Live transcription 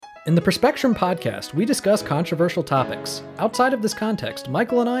In the Perspectrum podcast, we discuss controversial topics. Outside of this context,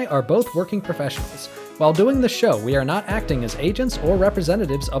 Michael and I are both working professionals. While doing this show, we are not acting as agents or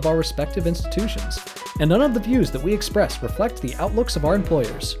representatives of our respective institutions, and none of the views that we express reflect the outlooks of our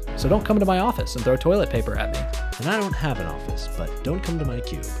employers. So don't come to my office and throw toilet paper at me. And I don't have an office, but don't come to my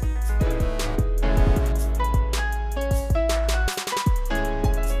cube.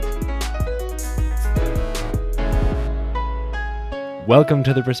 Welcome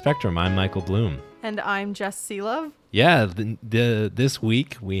to the Perspectrum. I'm Michael Bloom. And I'm Jess Seelove. Yeah, this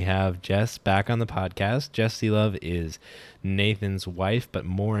week we have Jess back on the podcast. Jess Seelove is Nathan's wife, but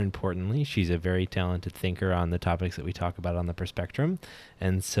more importantly, she's a very talented thinker on the topics that we talk about on the Perspectrum.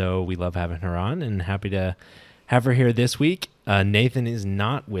 And so we love having her on and happy to have her here this week. Nathan is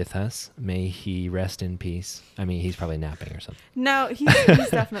not with us. May he rest in peace. I mean, he's probably napping or something. No, he's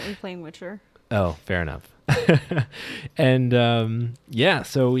definitely playing Witcher. Oh, fair enough. And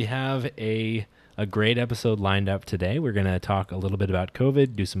so we have a great episode lined up today. We're going to talk a little bit about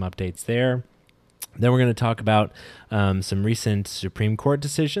COVID, do some updates there. Then we're going to talk about some recent Supreme Court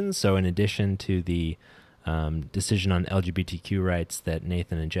decisions. So in addition to the decision on LGBTQ rights that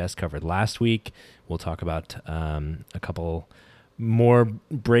Nathan and Jess covered last week, we'll talk about a couple more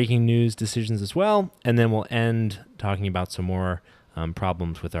breaking news decisions as well. And then we'll end talking about some more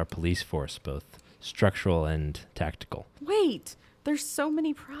problems with our police force, both structural and tactical. Wait, there's so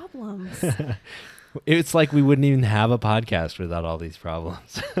many problems. It's like we wouldn't even have a podcast without all these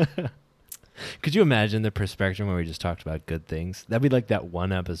problems. Could you imagine the Perspective where we just talked about good things? That'd be like that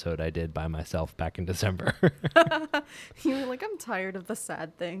one episode I did by myself back in December. You were like, I'm tired of the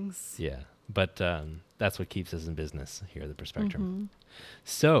sad things. Yeah, but that's what keeps us in business here at the Perspective. Mm-hmm.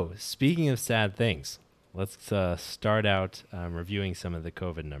 So, speaking of sad things, let's start out reviewing some of the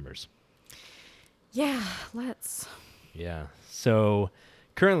COVID numbers. Yeah, let's. Yeah. So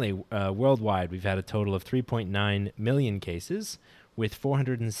currently, worldwide, we've had a total of 3.9 million cases with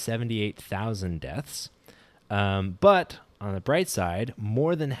 478,000 deaths. But on the bright side,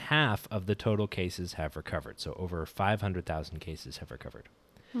 more than half of the total cases have recovered. So over 500,000 cases have recovered.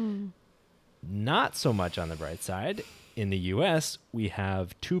 Not so much on the bright side. In the U.S., we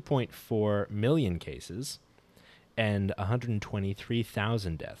have 2.4 million cases and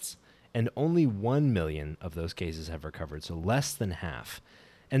 123,000 deaths. And only 1 million of those cases have recovered, so less than half.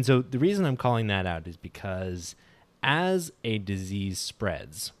 And so the reason I'm calling that out is because as a disease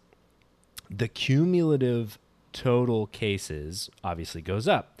spreads, the cumulative total cases obviously goes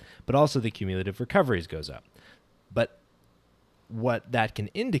up, but also the cumulative recoveries goes up. But what that can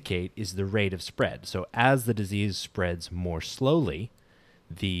indicate is the rate of spread. So as the disease spreads more slowly,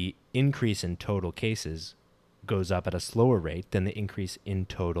 the increase in total cases goes up at a slower rate than the increase in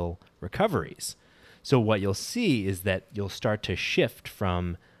total recoveries. So what you'll see is that you'll start to shift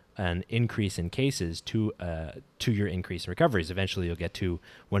from an increase in cases to your increase in recoveries. Eventually you'll get to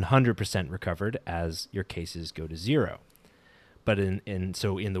 100% recovered as your cases go to zero. But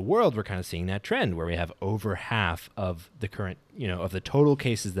so in the world, we're kind of seeing that trend where we have over half of the current, of the total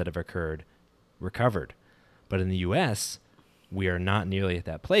cases that have occurred recovered. But in the U.S., we are not nearly at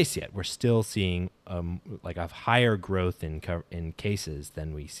that place yet. We're still seeing like a higher growth in cases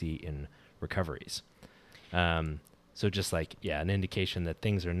than we see in recoveries. So just like, an indication that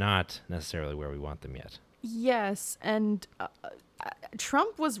things are not necessarily where we want them yet. Yes, and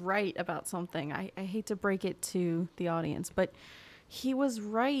Trump was right about something. I hate to break it to the audience, but he was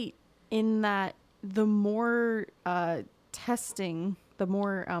right in that the more testing, the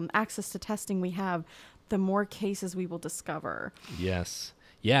more access to testing we have, the more cases we will discover. Yes.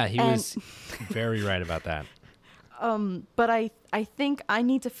 Yeah, he was very right about that. But I think I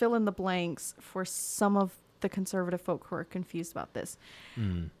need to fill in the blanks for some of the conservative folk who are confused about this.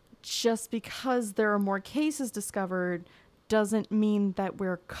 Just because there are more cases discovered doesn't mean that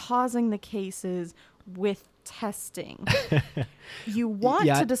we're causing the cases with testing. You want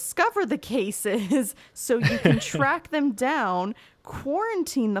to discover the cases so you can track them down,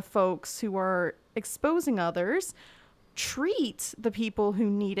 quarantine the folks who are exposing others, treat the people who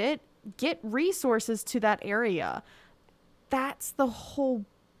need it, get resources to that area. That's the whole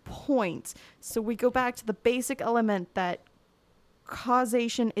point. So we go back to the basic element that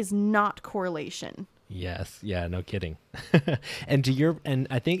causation is not correlation. Yes. Yeah, no kidding. And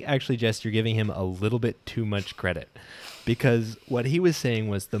I think actually, Jess, you're giving him a little bit too much credit, because what he was saying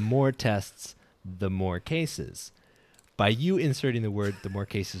was the more tests, the more cases. By you inserting the word, the more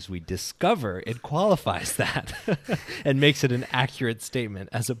cases we discover, it qualifies that and makes it an accurate statement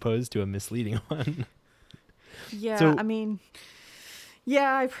as opposed to a misleading one. Yeah, so, I mean,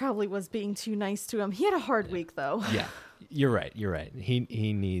 yeah, I probably was being too nice to him. He had a hard week, though. Yeah. You're right. You're right.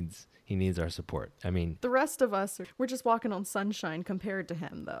 He needs our support. I mean, The rest of us, we're just walking on sunshine compared to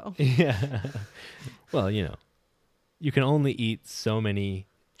him, though. yeah. Well, you can only eat so many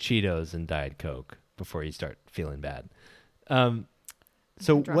Cheetos and Diet Coke before you start feeling bad. So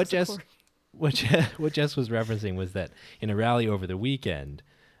what Jess was referencing was that in a rally over the weekend,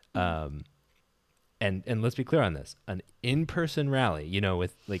 and let's be clear on this, an in-person rally,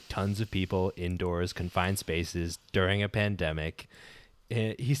 with like tons of people indoors, confined spaces during a pandemic.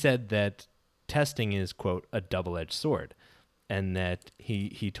 He said that testing is, quote, a double-edged sword, and that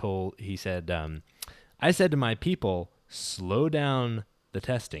he said, I said to my people, slow down the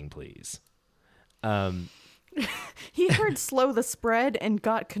testing, please. He heard slow the spread and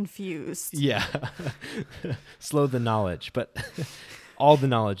got confused. Yeah. Slow the knowledge, but all the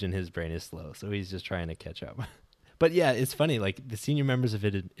knowledge in his brain is slow, so he's just trying to catch up. But yeah, it's funny, like the senior members of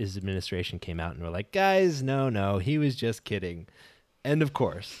his administration came out and were like, guys, no, he was just kidding. And of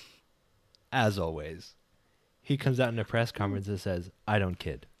course, as always, he comes out in a press conference and says, I don't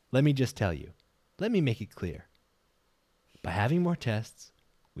kid. Let me just tell you. Let me make it clear. By having more tests,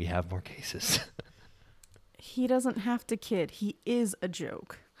 we have more cases. He doesn't have to kid. He is a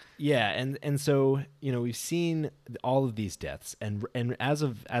joke. Yeah, and so, we've seen all of these deaths, and as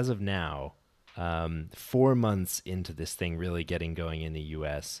of now, 4 months into this thing really getting going in the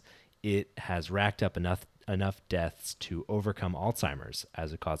U.S., it has racked up enough deaths to overcome Alzheimer's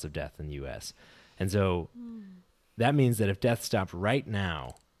as a cause of death in the U.S. And so that means that if death stopped right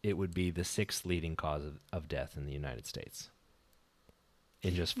now, it would be the 6th leading cause of death in the United States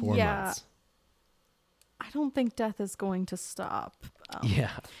in just 4 months. I don't think death is going to stop.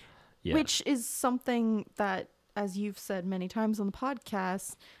 Yeah. Which is something that, as you've said many times on the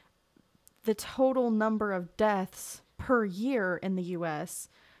podcast, the total number of deaths per year in the U.S.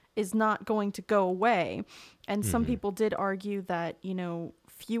 is not going to go away. And some people did argue that,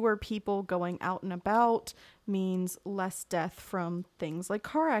 fewer people going out and about means less death from things like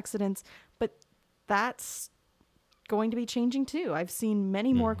car accidents. But that's going to be changing too. I've seen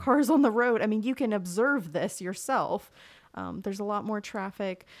many more cars on the road. I mean, you can observe this yourself. There's a lot more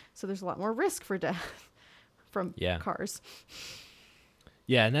traffic, so there's a lot more risk for death from cars.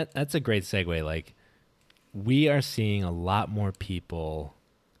 Yeah, and that's a great segue. Like, we are seeing a lot more people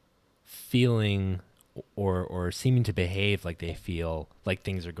feeling or seeming to behave like they feel like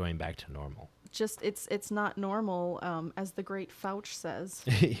things are going back to normal. Just it's not normal, as the great Fauci says.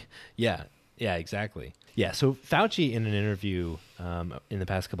 Yeah, exactly. Yeah, so Fauci in an interview in the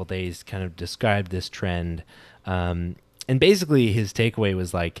past couple of days kind of described this trend. And basically his takeaway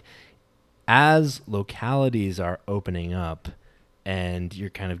was like, as localities are opening up and you're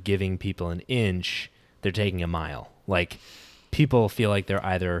kind of giving people an inch, they're taking a mile. Like, people feel like they're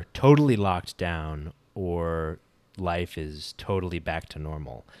either totally locked down or life is totally back to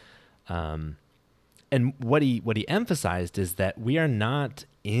normal. And what he emphasized is that we are not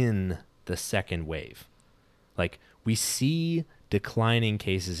in the second wave. Like, we see declining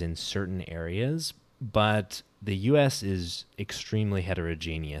cases in certain areas, but the U.S. is extremely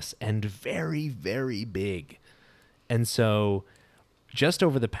heterogeneous and very, very big. And so just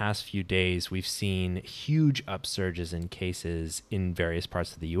over the past few days, we've seen huge upsurges in cases in various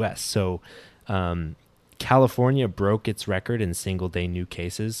parts of the U.S. So California broke its record in single-day new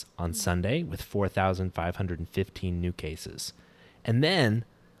cases on Sunday with 4,515 new cases. And then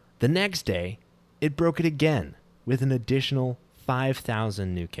the next day, it broke it again with an additional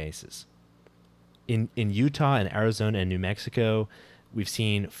 5,000 new cases. In Utah and Arizona and New Mexico, we've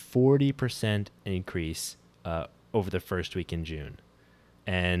seen 40% increase over the first week in June.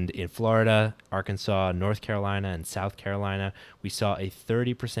 And in Florida, Arkansas, North Carolina, and South Carolina, we saw a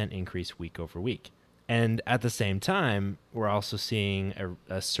 30% increase week over week. And at the same time, we're also seeing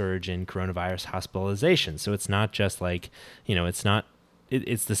a surge in coronavirus hospitalization. So it's not just like,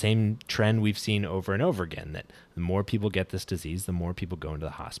 it's the same trend we've seen over and over again, that the more people get this disease, the more people go into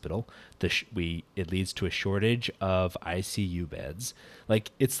the hospital. It leads to a shortage of ICU beds.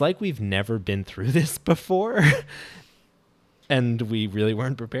 Like, it's like we've never been through this before. And we really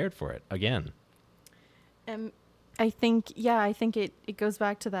weren't prepared for it again. I think it goes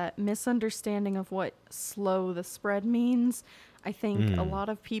back to that misunderstanding of what slow the spread means. I think a lot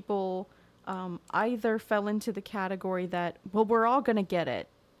of people either fell into the category that, well, we're all going to get it,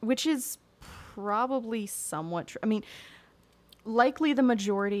 which is probably somewhat true. I mean, likely the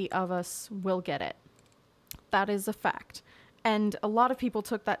majority of us will get it. That is a fact. And a lot of people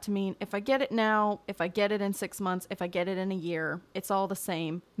took that to mean, if I get it now, if I get it in 6 months, if I get it in a year, it's all the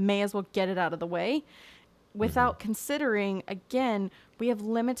same. May as well get it out of the way. Without considering, again, we have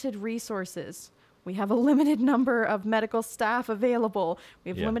limited resources. We have a limited number of medical staff available. We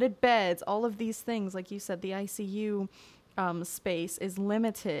have limited beds. All of these things, like you said, the ICU space is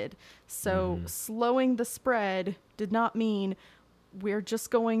limited. So slowing the spread did not mean we're just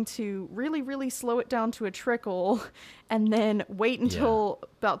going to really, really slow it down to a trickle and then wait until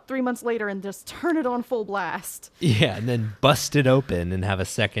about 3 months later and just turn it on full blast. Yeah, and then bust it open and have a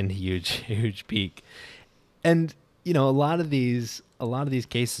second huge peak. And a lot of these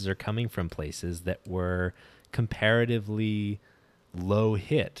cases are coming from places that were comparatively low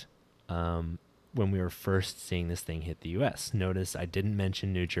hit when we were first seeing this thing hit the U.S. Notice I didn't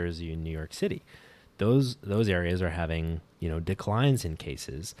mention New Jersey and New York City. Those areas are having declines in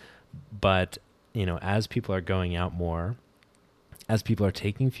cases, but as people are going out more, as people are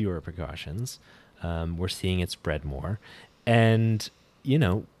taking fewer precautions, we're seeing it spread more, and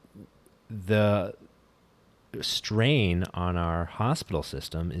the strain on our hospital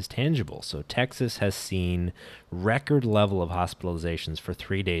system is tangible. So Texas has seen record level of hospitalizations for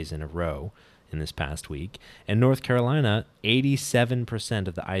 3 days in a row in this past week. And North Carolina, 87%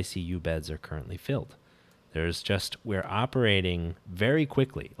 of the ICU beds are currently filled. We're operating very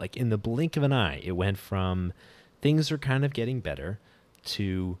quickly. Like in the blink of an eye, it went from things are kind of getting better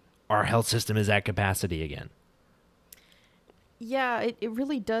to our health system is at capacity again. Yeah, it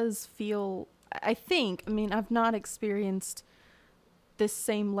really does feel, I mean, I've not experienced this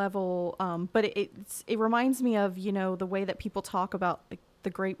same level, but it reminds me of, the way that people talk about like the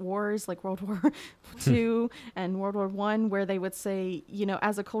Great Wars, like World War II and World War I, where they would say,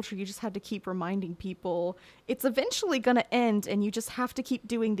 as a culture, you just had to keep reminding people it's eventually going to end, and you just have to keep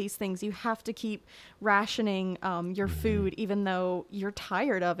doing these things. You have to keep rationing your food, even though you're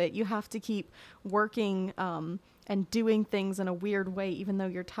tired of it. You have to keep working and doing things in a weird way, even though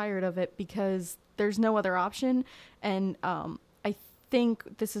you're tired of it, because there's no other option. And I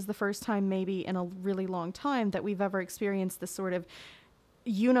think this is the first time maybe in a really long time that we've ever experienced this sort of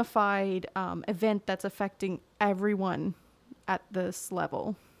unified event that's affecting everyone at this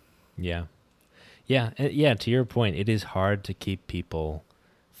level. Yeah. To your point, it is hard to keep people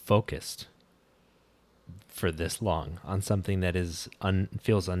focused for this long on something that is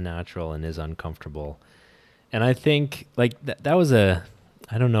feels unnatural and is uncomfortable. And I think like that was I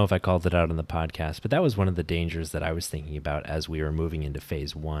don't know if I called it out on the podcast, but that was one of the dangers that I was thinking about as we were moving into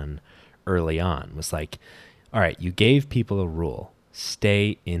phase 1 early on, was like, all right, you gave people a rule.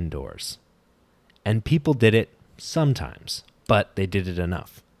 Stay indoors. And people did it sometimes, but they did it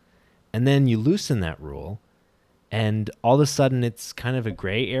enough. And then you loosen that rule, and all of a sudden it's kind of a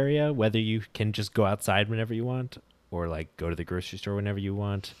gray area, whether you can just go outside whenever you want, or like go to the grocery store whenever you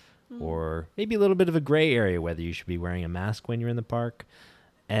want, or maybe a little bit of a gray area, whether you should be wearing a mask when you're in the park.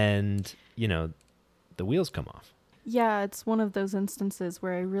 And, the wheels come off. Yeah, it's one of those instances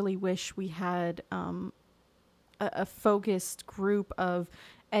where I really wish we had a focused group of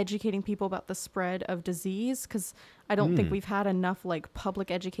educating people about the spread of disease, because I don't think we've had enough like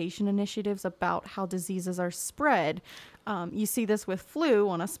public education initiatives about how diseases are spread. You see this with flu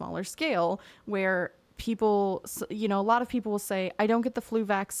on a smaller scale, where people, a lot of people will say, I don't get the flu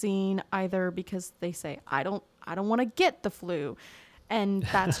vaccine either because they say, I don't want to get the flu. And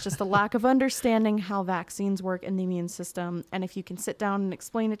that's just a lack of understanding how vaccines work in the immune system. And if you can sit down and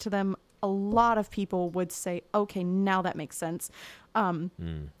explain it to them, a lot of people would say, okay, now that makes sense.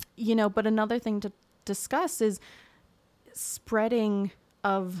 But another thing to discuss is spreading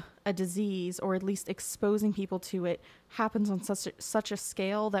of a disease, or at least exposing people to it, happens on such a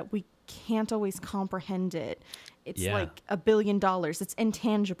scale that we can't always comprehend it. It's like $1 billion. It's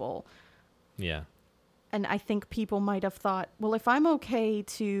intangible. Yeah. And I think people might have thought, well, if I'm okay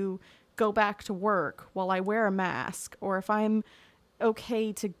to go back to work while I wear a mask, or if I'm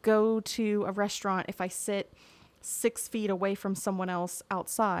okay to go to a restaurant if I sit 6 feet away from someone else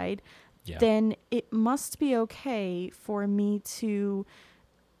outside, then it must be okay for me to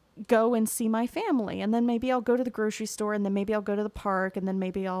go and see my family. And then maybe I'll go to the grocery store, and then maybe I'll go to the park, and then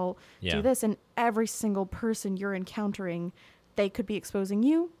maybe I'll do this. And every single person you're encountering, they could be exposing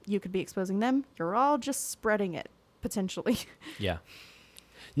you. You could be exposing them. You're all just spreading it, potentially. Yeah.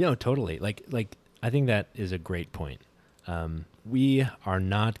 Totally. Like I think that is a great point. We are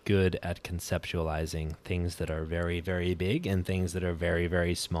not good at conceptualizing things that are very, very big and things that are very,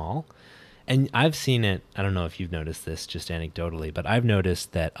 very small. And I've seen it, I don't know if you've noticed this just anecdotally, but I've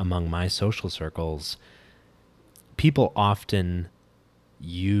noticed that among my social circles, people often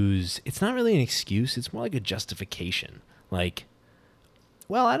use, it's not really an excuse, it's more like a justification. Like,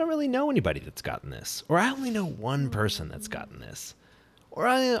 well, I don't really know anybody that's gotten this. Or I only know one person that's gotten this. Or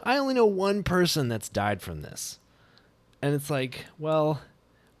I only know one person that's died from this. And it's like, well,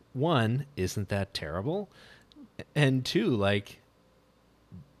 one, isn't that terrible? And two, like,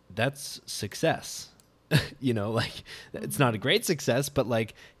 that's success. Like, it's not a great success, but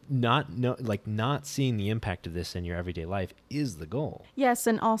like not seeing the impact of this in your everyday life is the goal. Yes,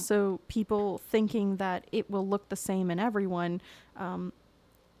 and also people thinking that it will look the same in everyone.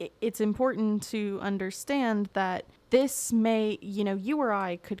 It's important to understand that this may, you or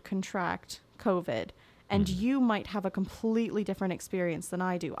I could contract COVID, and you might have a completely different experience than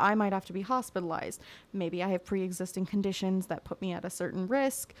I do. I might have to be hospitalized. Maybe I have pre-existing conditions that put me at a certain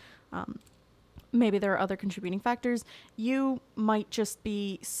risk. Maybe there are other contributing factors. You might just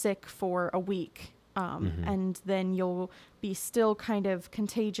be sick for a week, and then you'll be still kind of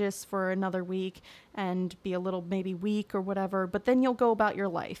contagious for another week and be a little maybe weak or whatever, but then you'll go about your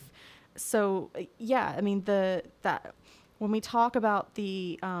life. So yeah, I mean, when we talk about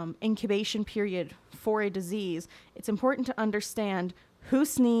the incubation period for a disease, it's important to understand who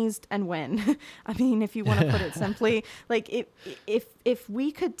sneezed and when. I mean, if you want to put it simply, like if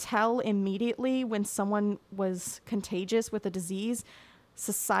we could tell immediately when someone was contagious with a disease,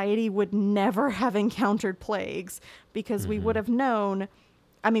 society would never have encountered plagues, because we would have known.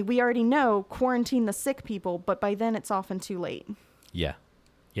 I mean, we already know quarantine the sick people, but by then it's often too late. Yeah,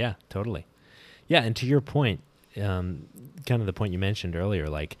 totally. Yeah, and to your point, kind of the point you mentioned earlier,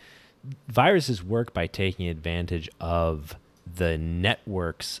 like, viruses work by taking advantage of the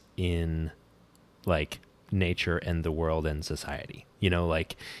networks in, like, nature and the world and society.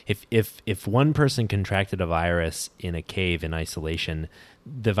 Like, if one person contracted a virus in a cave in isolation,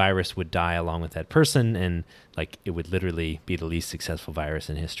 the virus would die along with that person, and like, it would literally be the least successful virus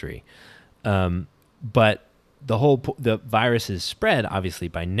in history. But the virus is spread obviously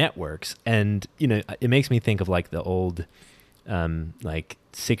by networks, and it makes me think of like the old like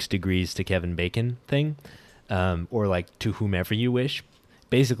 6 degrees to Kevin Bacon thing, or like to whomever you wish.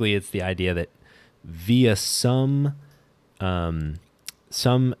 Basically, it's the idea that via some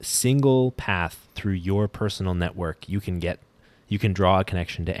single path through your personal network, you can draw a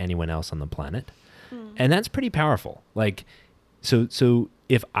connection to anyone else on the planet. And that's pretty powerful. Like, so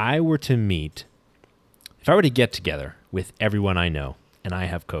if I were to get together with everyone I know and I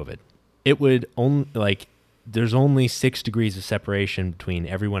have COVID, it would only, like, there's only 6 degrees of separation between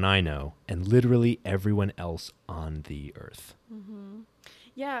everyone I know and literally everyone else on the earth.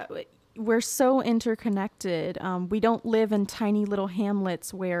 Yeah, we're so interconnected. We don't live in tiny little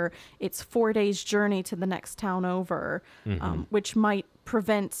hamlets where it's 4 days journey to the next town over, which might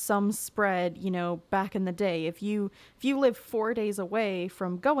prevent some spread, back in the day. If you live 4 days away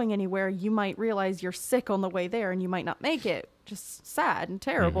from going anywhere, you might realize you're sick on the way there and you might not make it. Just sad and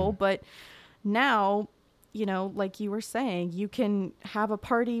terrible. But now, like you were saying, you can have a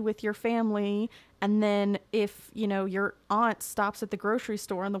party with your family, and then if, your aunt stops at the grocery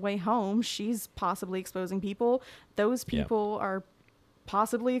store on the way home, she's possibly exposing people. Those people are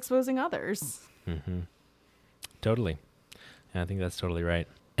possibly exposing others. Totally. I think that's totally right.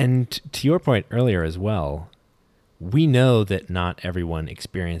 And to your point earlier as well, we know that not everyone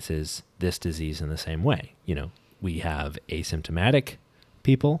experiences this disease in the same way. We have asymptomatic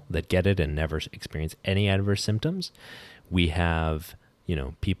people that get it and never experience any adverse symptoms. We have,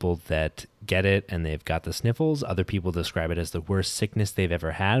 people that get it and they've got the sniffles. Other people describe it as the worst sickness they've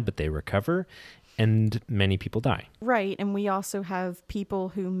ever had, but they recover. And many people die. Right. And we also have people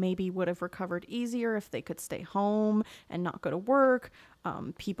who maybe would have recovered easier if they could stay home and not go to work.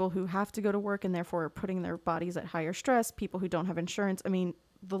 People who have to go to work and therefore are putting their bodies at higher stress. People who don't have insurance. I mean,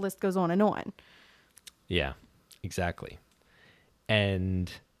 the list goes on and on. Yeah, exactly.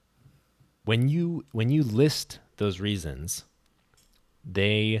 And when you list those reasons,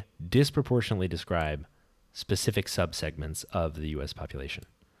 they disproportionately describe specific subsegments of the U.S. population.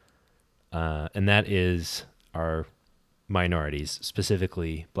 And that is our minorities,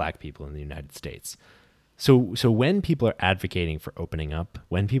 specifically Black people in the United States. So when people are advocating for opening up,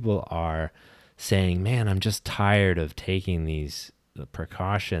 when people are saying, man, I'm just tired of taking these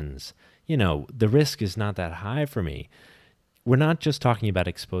precautions, the risk is not that high for me. We're not just talking about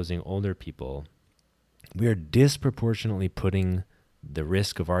exposing older people. We are disproportionately putting the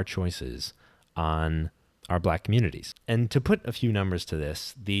risk of our choices on our Black communities. And to put a few numbers to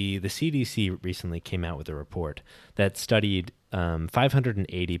this, the CDC recently came out with a report that studied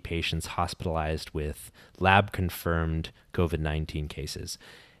 580 patients hospitalized with lab-confirmed COVID-19 cases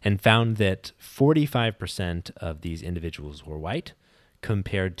and found that 45% of these individuals were white,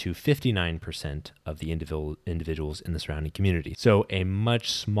 compared to 59% of the individuals in the surrounding community. So a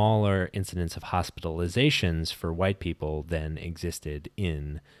much smaller incidence of hospitalizations for white people than existed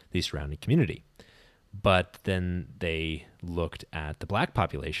in the surrounding community. But then they looked at the black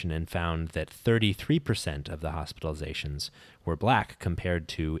population and found that 33% of the hospitalizations were black compared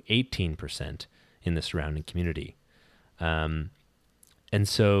to 18% in the surrounding community. And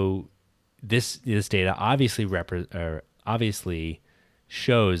so this data obviously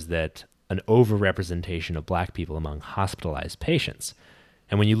shows that an overrepresentation of black people among hospitalized patients.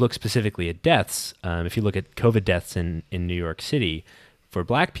 And when you look specifically at deaths, if you look at COVID deaths in New York City, for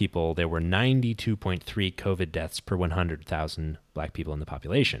black people, there were 92.3 COVID deaths per 100,000 black people in the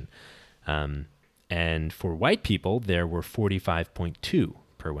population. And for white people, there were 45.2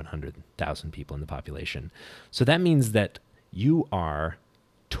 per 100,000 people in the population. So that means that you are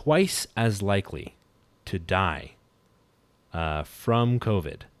twice as likely to die from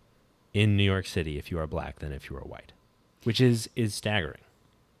COVID in New York City if you are black than if you are white, which is staggering.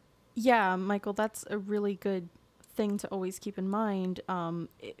 Yeah, Michael, that's a really good thing to always keep in mind.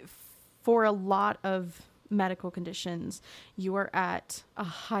 For a lot of medical conditions, you are at a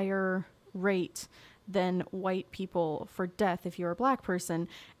higher rate than white people for death if you're a black person.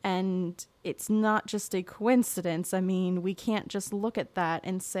 And it's not just a coincidence. I mean, we can't just look at that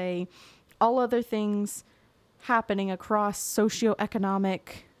and say all other things happening across socioeconomic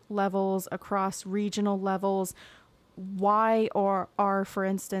levels, across regional levels. Why are, for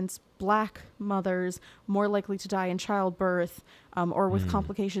instance, black mothers more likely to die in childbirth or with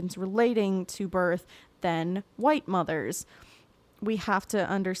complications relating to birth than white mothers? We have to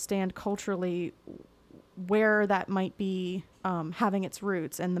understand culturally where that might be having its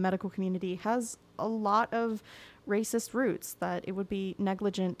roots. And the medical community has a lot of racist roots that it would be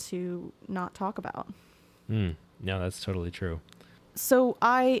negligent to not talk about. No, that's totally true. So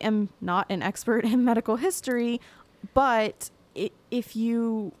I am not an expert in medical history, but if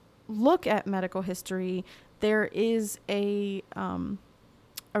you look at medical history, there is a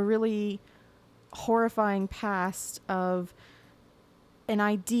really horrifying past of an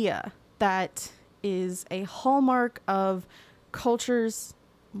idea that is a hallmark of cultures,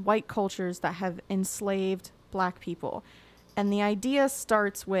 white cultures that have enslaved black people. And the idea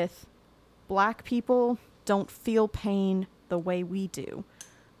starts with black people don't feel pain the way we do,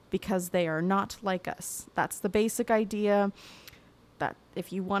 because they are not like us. That's the basic idea. That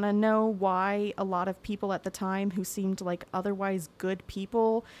if you want to know why a lot of people at the time who seemed like otherwise good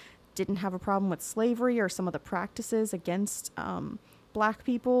people didn't have a problem with slavery or some of the practices against black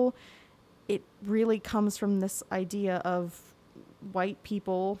people, it really comes from this idea of white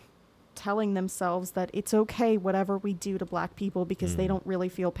people telling themselves that it's okay whatever we do to black people because they don't really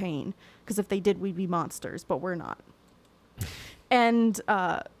feel pain. Because if they did, we'd be monsters, but we're not. And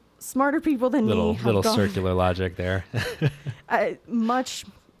smarter people than me have little gone, circular logic there. much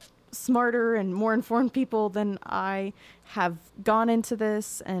smarter and more informed people than I have gone into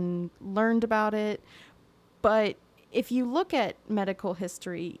this and learned about it. But if you look at medical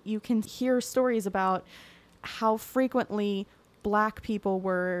history, you can hear stories about how frequently black people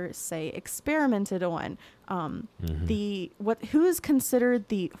were, say, experimented on. Who is considered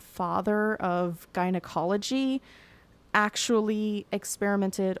the father of gynecology actually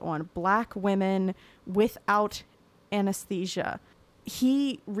experimented on black women without anesthesia.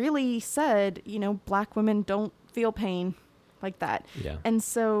 He really said, black women don't feel pain like that. Yeah. And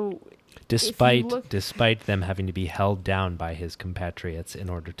so despite them having to be held down by his compatriots in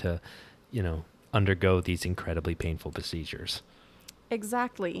order to, undergo these incredibly painful procedures.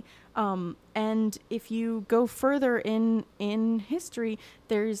 Exactly. And if you go further in history,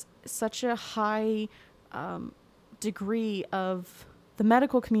 there's such a high degree of the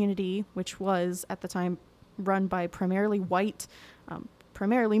medical community, which was at the time run by primarily white,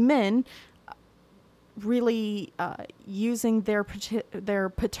 primarily men, really using their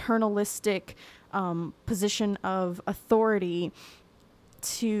paternalistic position of authority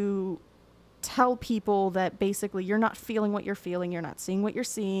to tell people that basically you're not feeling what you're feeling, you're not seeing what you're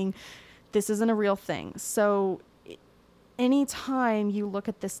seeing, this isn't a real thing. So anytime you look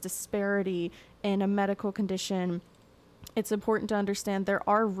at this disparity in a medical condition, it's important to understand there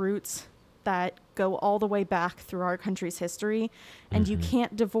are roots that go all the way back through our country's history, and you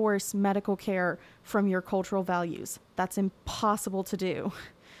can't divorce medical care from your cultural values. That's impossible to do.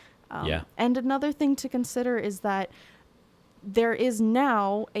 And another thing to consider is that there is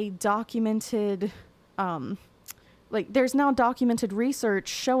now a documented, there's now documented research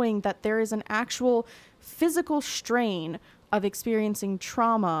showing that there is an actual physical strain of experiencing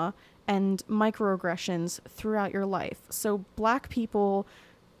trauma and microaggressions throughout your life. So black people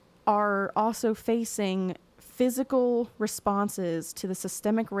are also facing physical responses to the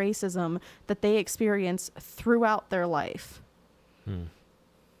systemic racism that they experience throughout their life.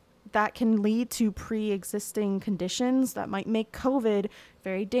 that can lead to pre-existing conditions that might make COVID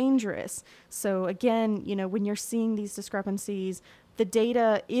very dangerous. So again, when you're seeing these discrepancies, the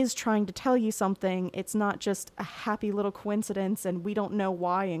data is trying to tell you something. It's not just a happy little coincidence and we don't know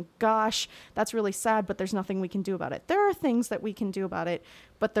why, and gosh, that's really sad, but there's nothing we can do about it. There are things that we can do about it,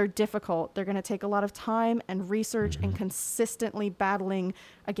 but they're difficult. They're going to take a lot of time and research and consistently battling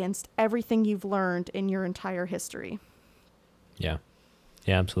against everything you've learned in your entire history. Yeah.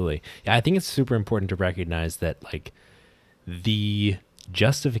 Yeah, absolutely. Yeah, I think it's super important to recognize that like the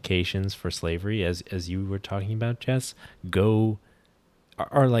justifications for slavery, as you were talking about, Jess,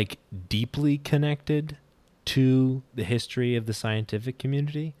 are like deeply connected to the history of the scientific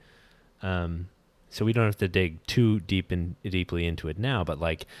community. So we don't have to dig too deeply into it now, but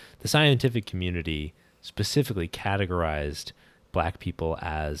like the scientific community specifically categorized Black people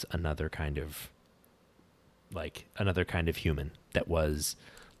as another kind of human that was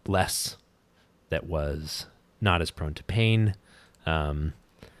less, that was not as prone to pain. And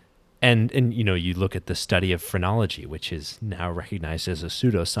you look at the study of phrenology, which is now recognized as a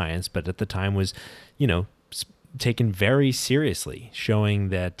pseudoscience, but at the time was, taken very seriously, showing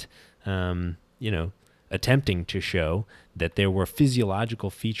that, attempting to show that there were physiological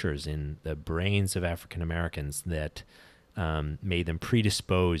features in the brains of African Americans that made them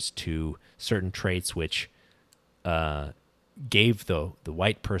predisposed to certain traits which gave the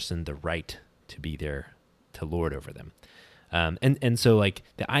white person the right to be there, to lord over them. And so like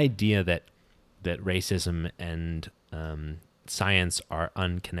the idea that racism and science are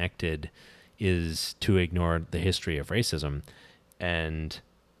unconnected is to ignore the history of racism. And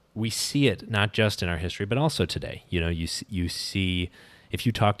we see it not just in our history, but also today. You see, if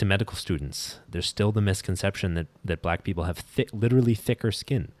you talk to medical students, there's still the misconception that Black people have literally thicker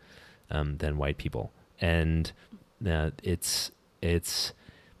skin than white people. And it's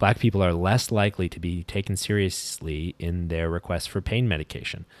Black people are less likely to be taken seriously in their requests for pain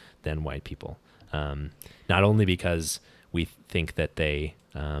medication than white people. Not only because we think that they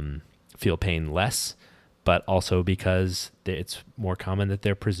feel pain less, but also because it's more common that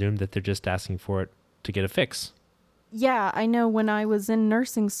they're presumed that they're just asking for it to get a fix. Yeah, I know when I was in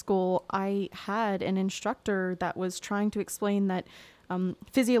nursing school, I had an instructor that was trying to explain that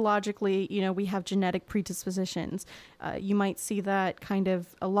physiologically, we have genetic predispositions. You might see that kind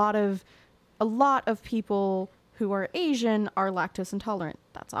of a lot of people who are Asian are lactose intolerant.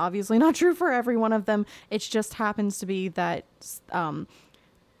 That's obviously not true for every one of them. It just happens to be that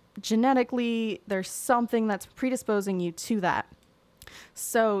genetically there's something that's predisposing you to that.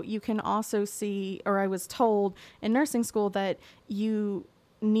 So you can also see, or I was told in nursing school, that you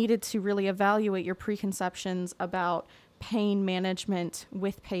needed to really evaluate your preconceptions about pain management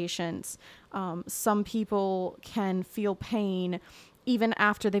with patients. Some people can feel pain even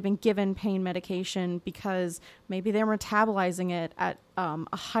after they've been given pain medication because maybe they're metabolizing it at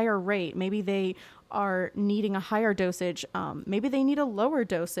a higher rate. Maybe they are needing a higher dosage. Maybe they need a lower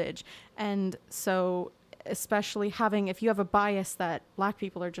dosage. And so especially if you have a bias that Black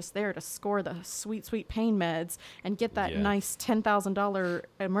people are just there to score the sweet, sweet pain meds and get that nice $10,000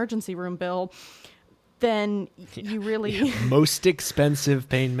 emergency room bill, then you really most expensive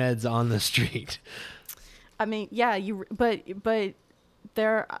pain meds on the street. I mean, yeah, but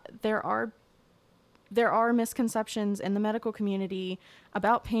there are misconceptions in the medical community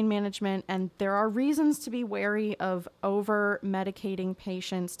about pain management, and there are reasons to be wary of over medicating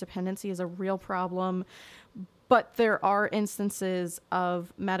patients. Dependency is a real problem, but there are instances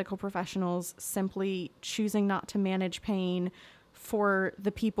of medical professionals simply choosing not to manage pain for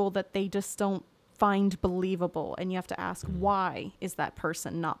the people that they just don't find believable, and you have to ask, why is that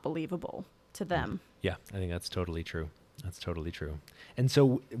person not believable to them? Yeah, I think that's totally true. That's totally true. And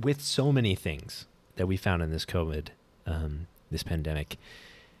so with so many things that we found in this COVID, this pandemic,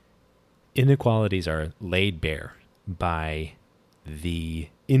 inequalities are laid bare by the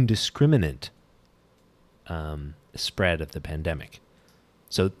indiscriminate spread of the pandemic.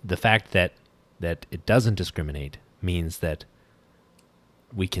 So the fact that it doesn't discriminate means that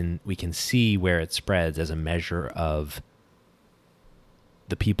we can see where it spreads as a measure of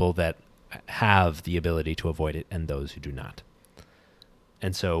the people that have the ability to avoid it and those who do not.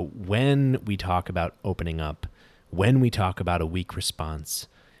 And so when we talk about opening up, when we talk about a weak response,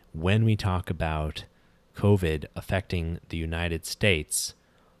 when we talk about COVID affecting the United States,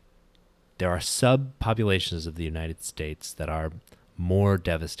 there are subpopulations of the United States that are more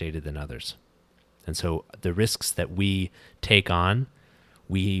devastated than others. And so the risks that we take on,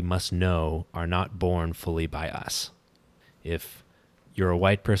 we must know are not borne fully by us. If you're a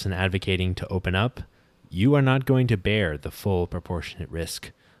white person advocating to open up, you are not going to bear the full proportionate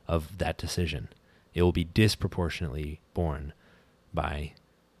risk of that decision. It will be disproportionately borne by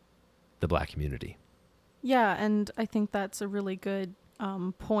the Black community. Yeah, and I think that's a really good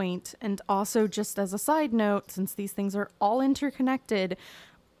point. And also, just as a side note, since these things are all interconnected,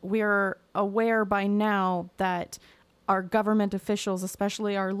 we're aware by now that our government officials,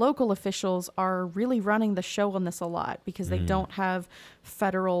 especially our local officials, are really running the show on this a lot because they don't have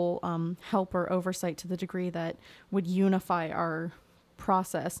federal help or oversight to the degree that would unify our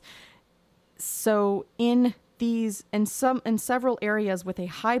process. So in several areas with a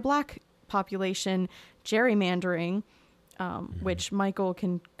high Black population, gerrymandering, which Michael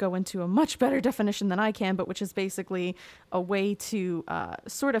can go into a much better definition than I can, but which is basically a way to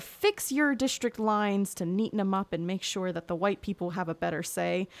sort of fix your district lines to neaten them up and make sure that the white people have a better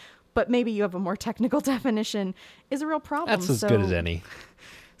say. But maybe you have a more technical definition, is a real problem. That's as good as any.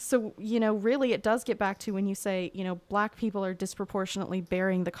 So, really it does get back to when you say, Black people are disproportionately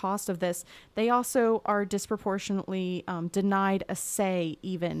bearing the cost of this. They also are disproportionately denied a say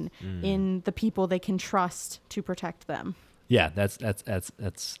even in the people they can trust to protect them. Yeah,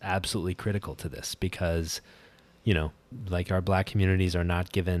 that's absolutely critical to this because, like our Black communities are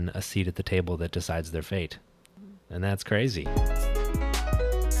not given a seat at the table that decides their fate. And that's crazy.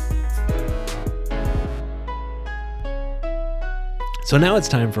 So now it's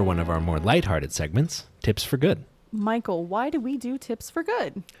time for one of our more lighthearted segments, Tips for Good. Michael, why do we do Tips for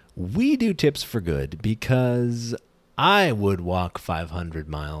Good? We do Tips for Good because I would walk 500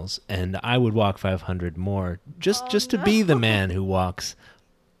 miles and I would walk 500 more just to be the man who walks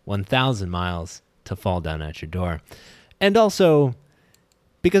 1,000 miles to fall down at your door. And also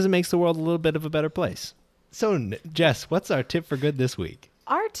because it makes the world a little bit of a better place. So, Jess, what's our tip for good this week?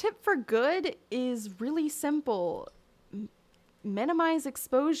 Our tip for good is really simple. Minimize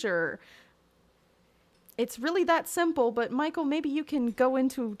exposure. It's really that simple, but Michael, maybe you can go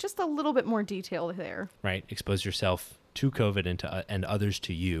into just a little bit more detail there. Right. Expose yourself to COVID and others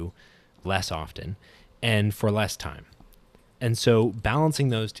to you less often and for less time. And so balancing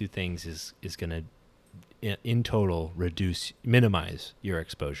those two things is going to, in total, minimize your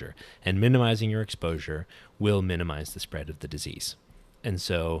exposure. And minimizing your exposure will minimize the spread of the disease. And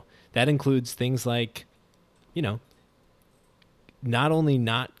so that includes things like, not only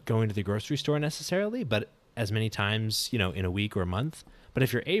not going to the grocery store necessarily, but as many times, in a week or a month, but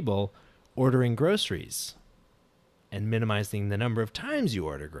if you're able, ordering groceries and minimizing the number of times you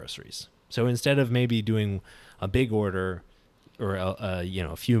order groceries. So instead of maybe doing a big order or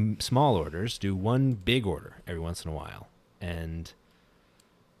a few small orders, do one big order every once in a while. And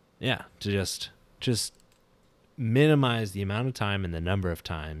yeah, to just minimize the amount of time and the number of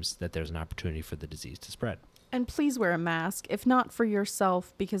times that there's an opportunity for the disease to spread. And please wear a mask, if not for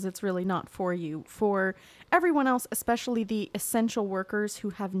yourself, because it's really not for you. For everyone else, especially the essential workers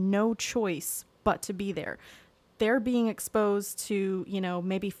who have no choice but to be there. They're being exposed to,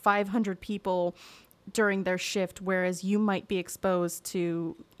 maybe 500 people during their shift, whereas you might be exposed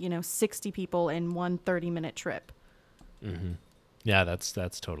to, 60 people in one 30-minute trip. Mm-hmm. Yeah,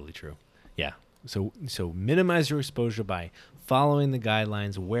 that's totally true. Yeah. So minimize your exposure by following the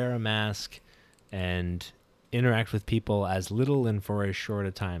guidelines, wear a mask, and interact with people as little and for as short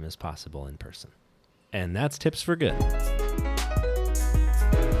a time as possible in person. And that's Tips for Good.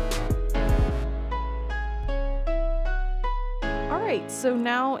 All right, so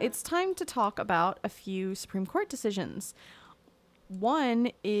now it's time to talk about a few Supreme Court decisions.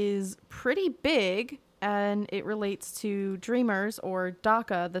 One is pretty big, and it relates to Dreamers, or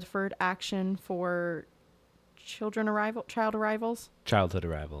DACA, the Deferred Action for Childhood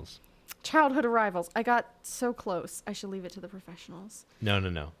Arrivals. I got so close. I should leave it to the professionals. No.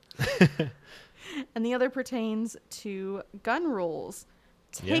 And the other pertains to gun rules.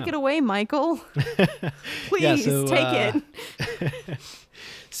 Take it away, Michael. Please, take it.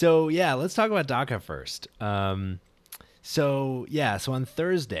 So let's talk about DACA first. So on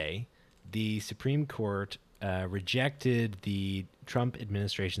Thursday, the Supreme Court rejected the Trump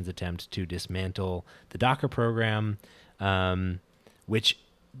administration's attempt to dismantle the DACA program, which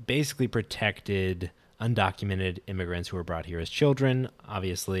basically protected undocumented immigrants who were brought here as children,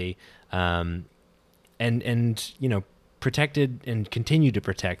 obviously, and protected and continued to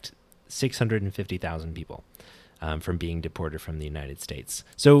protect 650,000 people from being deported from the United States.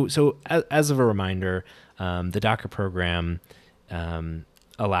 So as of a reminder, the DACA program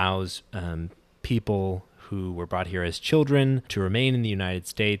allows people who were brought here as children to remain in the United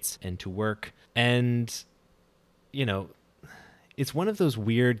States and to work. And, it's one of those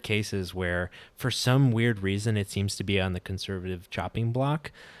weird cases where for some weird reason it seems to be on the conservative chopping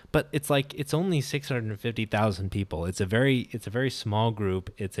block, but it's like it's only 650,000 people. It's a very small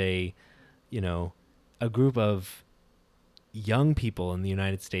group. It's a group of young people in the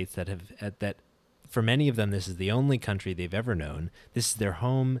United States that for many of them this is the only country they've ever known. This is their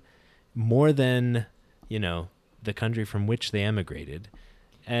home more than, the country from which they emigrated.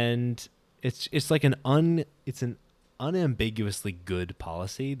 And it's like an unambiguously good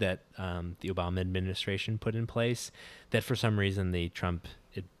policy that the Obama administration put in place that for some reason the Trump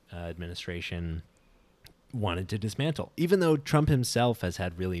administration wanted to dismantle, even though Trump himself has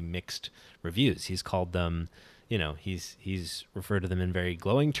had really mixed reviews. He's called them, he's referred to them in very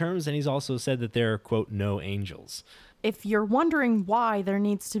glowing terms, and he's also said that they're, quote, no angels. If you're wondering why there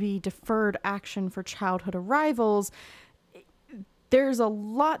needs to be deferred action for childhood arrivals, there's a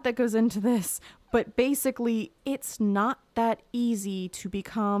lot that goes into this, but basically it's not that easy to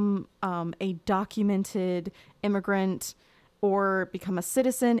become a documented immigrant or become a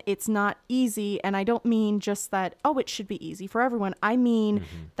citizen. It's not easy. And I don't mean just that, it should be easy for everyone. I mean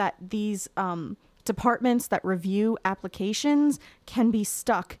that these departments that review applications can be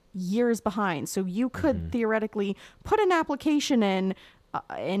stuck years behind. So you could theoretically put an application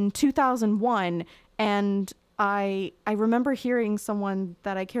in 2001, and I remember hearing someone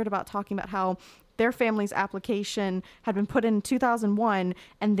that I cared about talking about how their family's application had been put in 2001,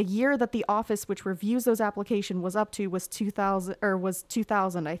 and the year that the office which reviews those applications was up to was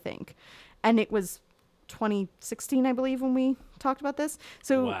 2000, I think. And it was 2016, I believe, when we talked about this.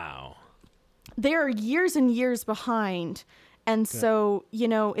 So wow. They are years and years behind. And good. So,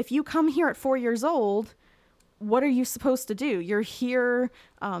 if you come here at 4 years old, what are you supposed to do? You're here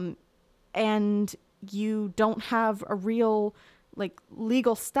and you don't have a real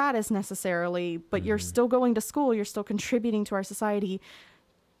legal status necessarily, but you're still going to school. You're still contributing to our society.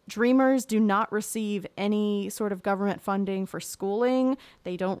 Dreamers do not receive any sort of government funding for schooling.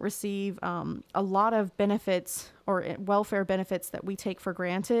 They don't receive a lot of benefits or welfare benefits that we take for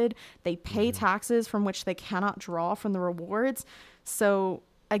granted. They pay taxes from which they cannot draw from the rewards. So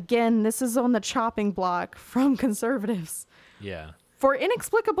again, this is on the chopping block from conservatives. Yeah. For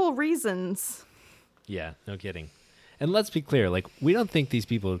inexplicable reasons. Yeah, no kidding. And let's be clear, we don't think these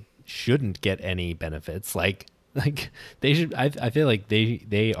people shouldn't get any benefits. Like they should. I feel like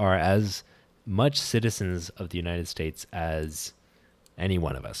they are as much citizens of the United States as any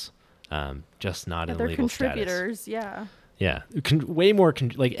one of us, just not in legal status. They're contributors, yeah. Yeah, way more.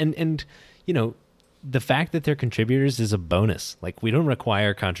 And the fact that they're contributors is a bonus. We don't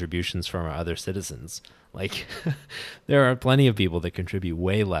require contributions from our other citizens. There are plenty of people that contribute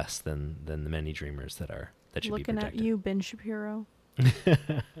way less than the many dreamers that should be protected. Looking at you, Ben Shapiro.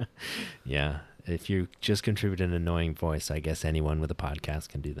 Yeah. If you just contribute an annoying voice, I guess anyone with a podcast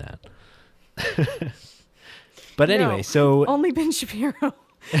can do that. But anyway, so only Ben Shapiro.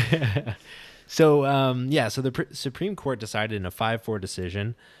 So the Supreme Court decided in a 5-4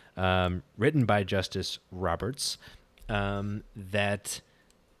 decision, written by Justice Roberts, that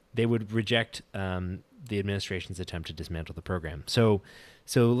they would reject the administration's attempt to dismantle the program. So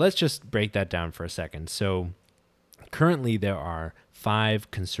let's just break that down for a second. So currently there are 5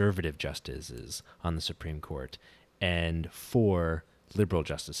 conservative justices on the Supreme Court and 4 liberal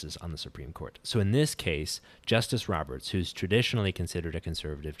justices on the Supreme Court. So in this case, Justice Roberts, who's traditionally considered a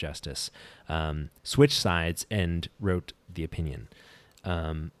conservative justice, switched sides and wrote the opinion.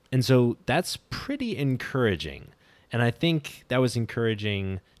 And so that's pretty encouraging. And I think that was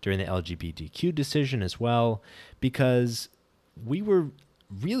encouraging during the LGBTQ decision as well, because we were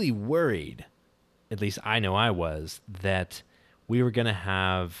really worried, at least I know I was, that we were going to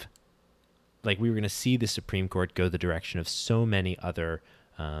have, we were going to see the Supreme Court go the direction of so many other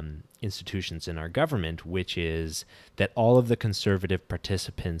institutions in our government, which is that all of the conservative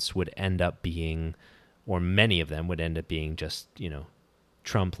participants would end up being, or many of them would end up being just,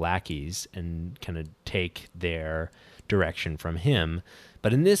 Trump lackeys and kind of take their direction from him.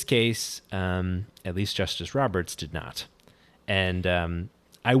 But in this case, at least Justice Roberts did not. And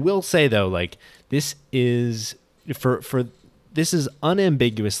I will say, though, this is this is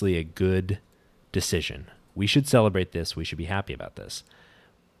unambiguously a good decision. We should celebrate this. We should be happy about this.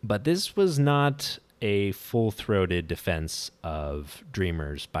 But this was not a full-throated defense of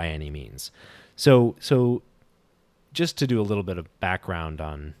dreamers by any means. So just to do a little bit of background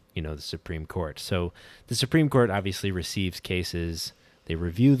on, the Supreme Court. So the Supreme Court obviously receives cases, they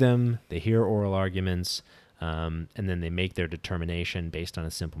review them, they hear oral arguments, and then they make their determination based on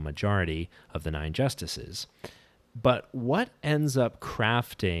a simple majority of the 9 justices. But what ends up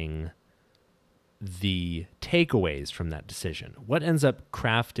crafting the takeaways from that decision. What ends up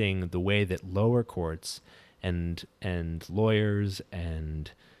crafting the way that lower courts and lawyers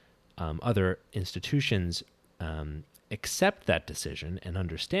and other institutions accept that decision and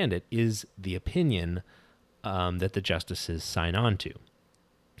understand it is the opinion that the justices sign on to.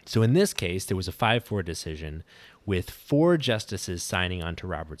 So in this case, there was a 5-4 decision with 4 justices signing on to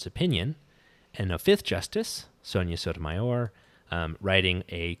Roberts' opinion and a 5th justice, Sonia Sotomayor, writing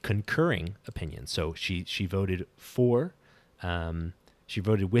a concurring opinion. So she voted for, she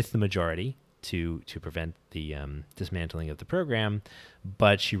voted with the majority to prevent the dismantling of the program,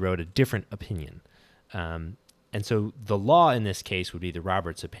 but she wrote a different opinion. And so the law in this case would be the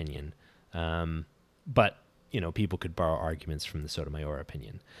Roberts opinion, but people could borrow arguments from the Sotomayor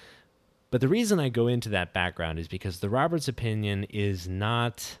opinion. But the reason I go into that background is because the Roberts opinion is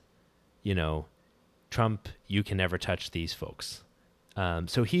not, Trump, you can never touch these folks.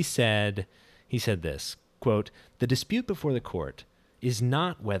 So he said this, quote, "The dispute before the court is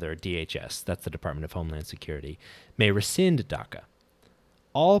not whether DHS, that's the Department of Homeland Security, may rescind DACA.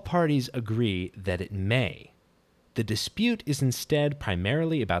 All parties agree that it may. The dispute is instead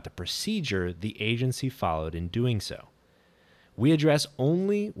primarily about the procedure the agency followed in doing so. We address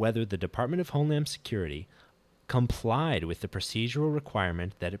only whether the Department of Homeland Security complied with the procedural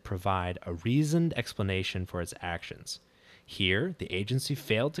requirement that it provide a reasoned explanation for its actions. Here, the agency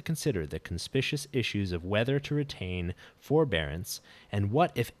failed to consider the conspicuous issues of whether to retain forbearance and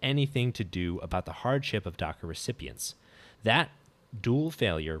what, if anything, to do about the hardship of DACA recipients. That dual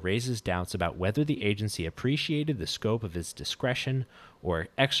failure raises doubts about whether the agency appreciated the scope of its discretion or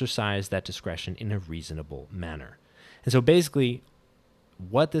exercised that discretion in a reasonable manner." And so basically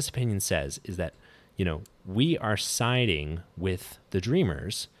what this opinion says is that, we are siding with the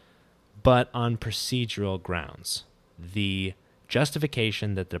Dreamers, but on procedural grounds. The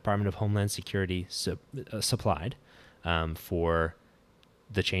justification that the Department of Homeland Security supplied for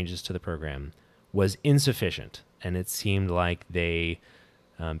the changes to the program was insufficient. And it seemed like they,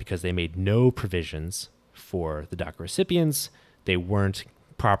 because they made no provisions for the DACA recipients, they weren't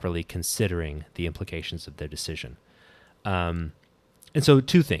properly considering the implications of their decision. And so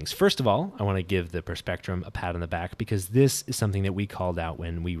 2 things. First of all, I want to give the Per Spectrum a pat on the back because this is something that we called out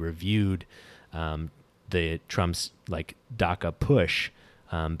when we reviewed the Trump's DACA push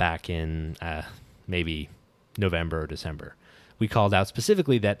back in maybe November or December. We called out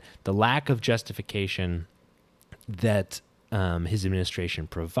specifically that the lack of justification that his administration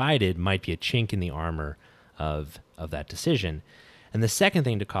provided might be a chink in the armor of that decision. And the second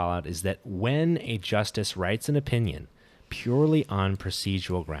thing to call out is that when a justice writes an opinion purely on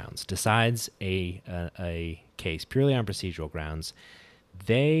procedural grounds, decides a case purely on procedural grounds,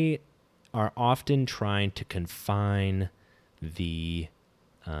 they are often trying to confine the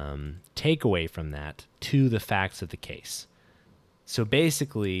takeaway from that to the facts of the case. So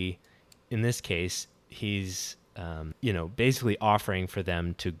basically, in this case, he's basically offering for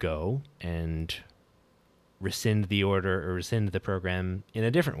them to go and rescind the order or rescind the program in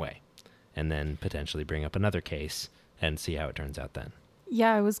a different way, and then potentially bring up another case and see how it turns out then.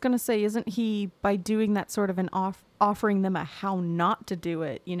 Yeah, I was going to say, isn't he, by doing that sort of an offering them a how not to do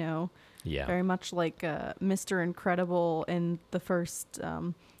it, Yeah. Very much like Mr. Incredible in the first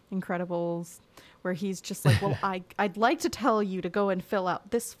Incredibles, where he's just like, well, I'd like to tell you to go and fill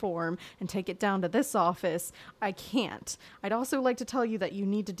out this form and take it down to this office. I can't. I'd also like to tell you that you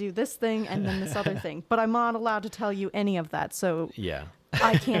need to do this thing and then this other thing, but I'm not allowed to tell you any of that. So Yeah.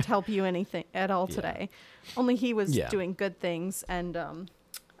 I can't help you anything at all Yeah. today. Only he was Yeah. doing good things. And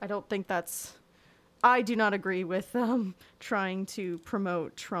I don't think I do not agree with trying to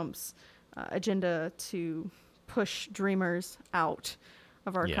promote Trump's agenda to push Dreamers out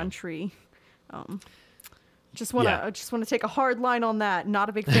of our country. Just want to take a hard line on that. Not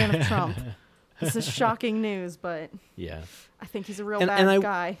a big fan of Trump. This is shocking news, but Yeah. I think he's a real bad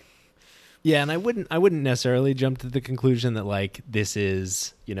guy. Yeah, and I wouldn't necessarily jump to the conclusion that this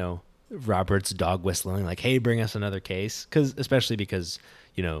is, Robert's dog whistling, hey, bring us another case, especially because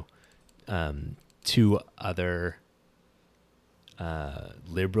 2 other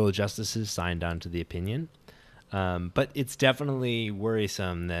liberal justices signed on to the opinion. But it's definitely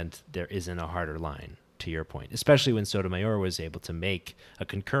worrisome that there isn't a harder line, to your point, especially when Sotomayor was able to make a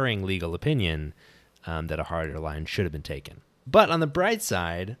concurring legal opinion that a harder line should have been taken. But on the bright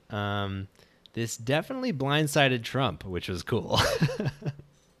side, this definitely blindsided Trump, which was cool.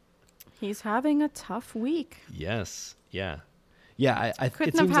 He's having a tough week. Yes. Yeah. Yeah. I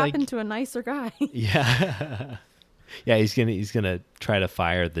couldn't have happened to a nicer guy. Yeah. Yeah. He's gonna try to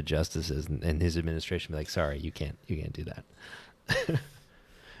fire the justices and his administration. Be like, sorry, you can't do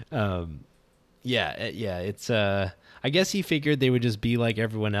that. Yeah. It's I guess he figured they would just be like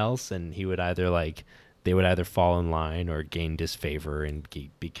everyone else, and he would they would either fall in line or gain disfavor and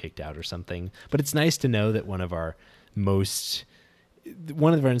be kicked out or something. But it's nice to know that one of our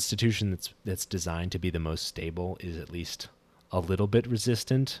institutions that's designed to be the most stable is at least a little bit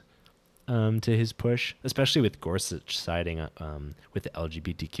resistant to his push, especially with Gorsuch siding with the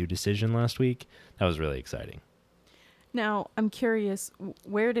LGBTQ decision last week. That was really exciting. Now, I'm curious,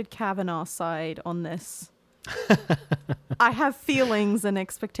 where did Kavanaugh side on this? I have feelings and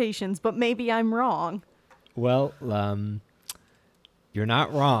expectations, but maybe I'm wrong. Well, you're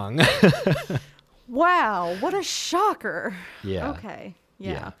not wrong. Wow, what a shocker. Yeah. Okay.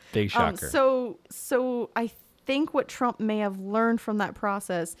 Yeah. Big shocker. So I think what Trump may have learned from that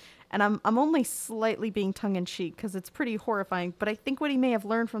process, and I'm only slightly being tongue in cheek because it's pretty horrifying, but I think what he may have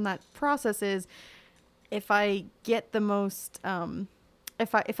learned from that process is if I get the most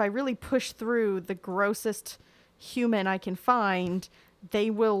if I really push through the grossest human I can find,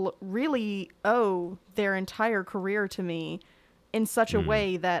 they will really owe their entire career to me in such a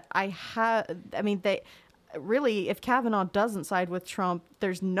way that they really, if Kavanaugh doesn't side with Trump,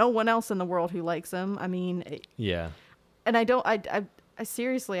 there's no one else in the world who likes him. I mean, yeah. And I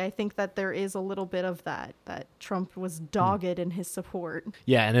seriously, I think that there is a little bit of that Trump was dogged in his support.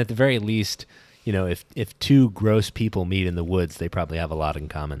 Yeah, and at the very least, if two gross people meet in the woods, they probably have a lot in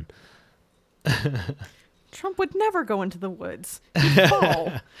common. Trump would never go into the woods. He'd fall.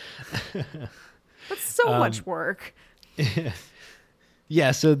 That's so much work.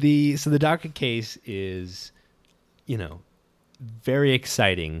 Yeah, so the DACA case is, very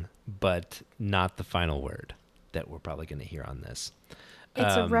exciting, but not the final word that we're probably going to hear on this.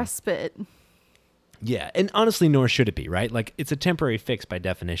 It's a respite. Yeah, and honestly, nor should it be, right? Like, it's a temporary fix by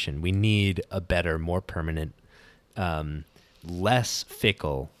definition. We need a better, more permanent, less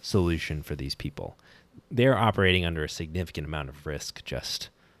fickle solution for these people. They're operating under a significant amount of risk just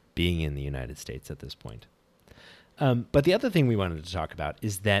being in the United States at this point. But the other thing we wanted to talk about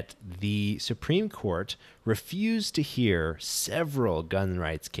is that the Supreme Court refused to hear several gun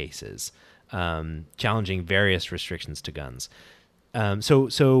rights cases challenging various restrictions to guns.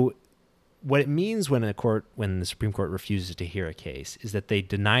 So what it means when the Supreme Court refuses to hear a case is that they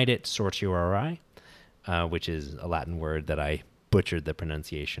denied it certiorari, which is a Latin word that I butchered the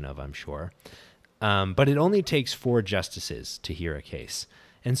pronunciation of, I'm sure. But it only takes 4 justices to hear a case.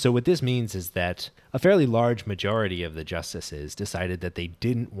 And so what this means is that a fairly large majority of the justices decided that they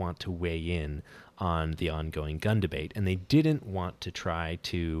didn't want to weigh in on the ongoing gun debate, and they didn't want to try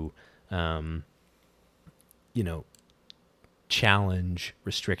to, challenge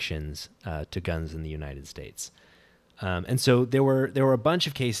restrictions to guns in the United States. And so there were a bunch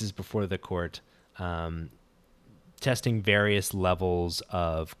of cases before the court testing various levels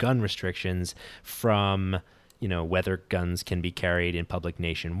of gun restrictions from whether guns can be carried in public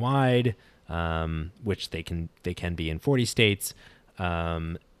nationwide, which they can be in 40 states,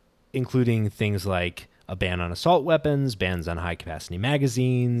 including things like a ban on assault weapons, bans on high-capacity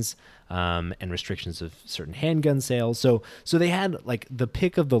magazines, and restrictions of certain handgun sales. So they had like the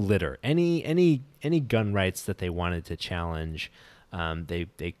pick of the litter. Any gun rights that they wanted to challenge,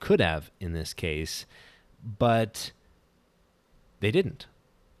 they could have in this case, but they didn't,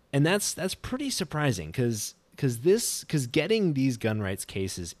 and that's pretty surprising because getting these gun rights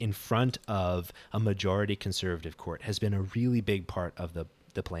cases in front of a majority conservative court has been a really big part of the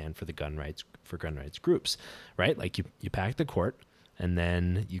plan for gun rights groups, right? Like you pack the court, and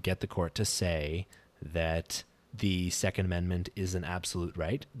then you get the court to say that the Second Amendment is an absolute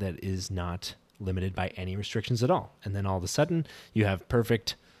right that is not limited by any restrictions at all, and then all of a sudden you have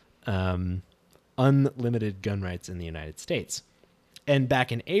perfect, unlimited gun rights in the United States. And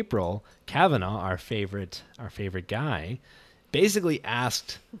back in April, Kavanaugh, our favorite guy, basically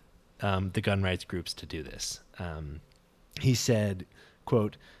asked the gun rights groups to do this. He said,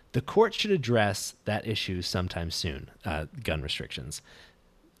 quote, "The court should address that issue sometime soon," gun restrictions,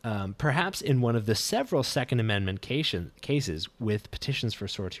 perhaps in one of the several Second Amendment cases with petitions for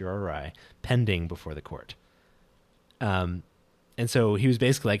certiorari pending before the court. And so he was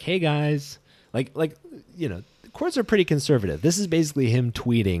basically like, "Hey guys, courts are pretty conservative. This is basically him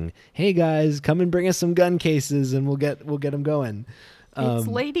tweeting, 'Hey guys, come and bring us some gun cases, and we'll get them going.'" It's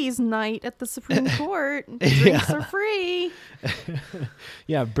ladies' night at the Supreme Court. Drinks are free.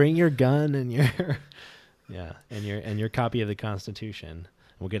 Yeah, bring your gun and your copy of the Constitution.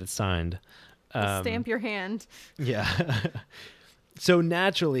 We'll get it signed. Stamp your hand. Yeah. So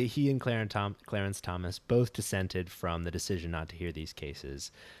naturally, he and Clarence Thomas both dissented from the decision not to hear these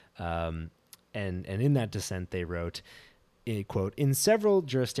cases. And in that dissent, they wrote, quote, in several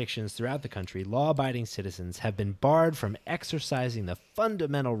jurisdictions throughout the country, law-abiding citizens have been barred from exercising the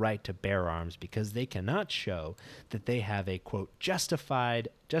fundamental right to bear arms because they cannot show that they have a, quote,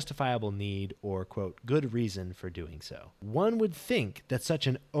 justifiable need or, quote, good reason for doing so. One would think that such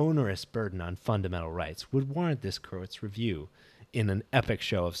an onerous burden on fundamental rights would warrant this court's review, in an epic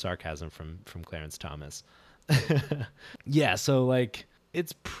show of sarcasm from Clarence Thomas. Yeah, so, like,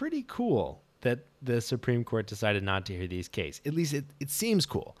 it's pretty cool that the Supreme Court decided not to hear these cases. At least it seems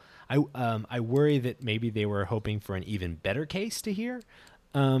cool. I worry that maybe they were hoping for an even better case to hear,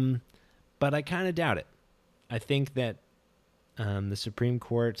 but I kind of doubt it. I think that the Supreme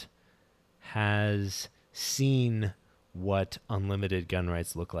Court has seen what unlimited gun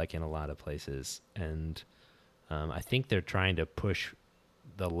rights look like in a lot of places, and I think they're trying to push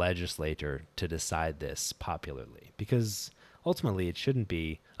the legislature to decide this popularly, because ultimately it shouldn't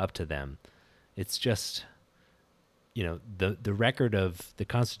be up to them. It's just, the record of the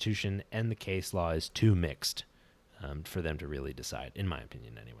Constitution and the case law is too mixed for them to really decide, in my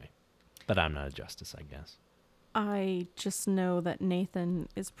opinion anyway. But I'm not a justice, I guess. I just know that Nathan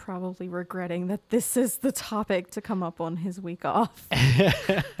is probably regretting that this is the topic to come up on his week off.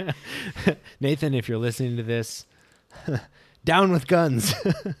 Nathan, if you're listening to this, down with guns.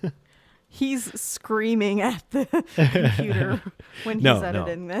 He's screaming at the computer when he's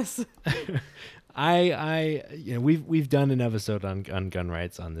editing this. We've done an episode on gun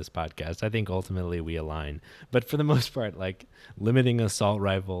rights on this podcast. I think ultimately we align, but for the most part, like limiting assault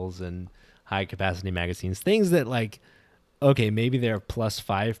rifles and high capacity magazines, things that, like, okay, maybe they're plus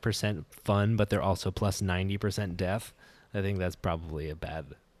 5% fun, but they're also plus 90% death. I think that's probably a bad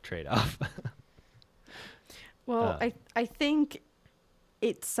trade-off. Well, I think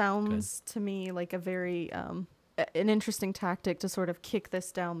it sounds to me like a very an interesting tactic to sort of kick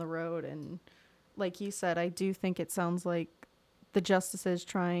this down the road. And like you said, I do think it sounds like the justices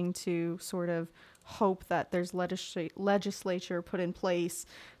trying to sort of hope that there's legislature put in place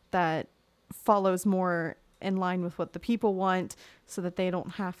that follows more in line with what the people want, so that they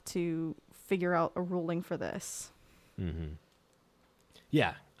don't have to figure out a ruling for this. Mm-hmm.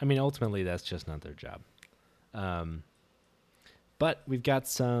 Yeah. I mean, ultimately, that's just not their job. But we've got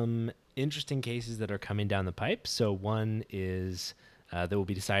some interesting cases that are coming down the pipe. So one is that will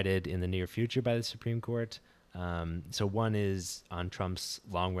be decided in the near future by the Supreme Court. So one is on Trump's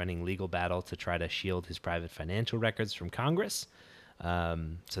long-running legal battle to try to shield his private financial records from Congress.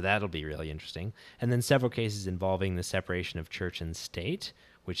 So that'll be really interesting. And then several cases involving the separation of church and state,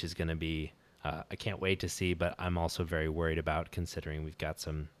 which is going to be, I can't wait to see, but I'm also very worried about, considering we've got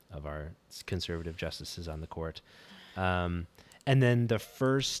some of our conservative justices on the court. And then the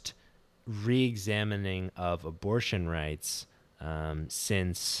first re-examining of abortion rights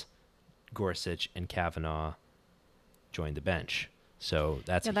since Gorsuch and Kavanaugh joined the bench. So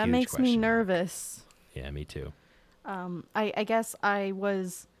that's a huge question. That makes me nervous. Yeah, me too. I guess I'm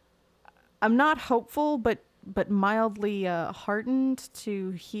not hopeful, but mildly heartened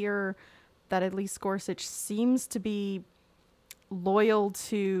to hear that at least Gorsuch seems to be loyal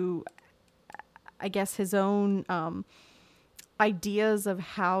to, I guess, his own ideas of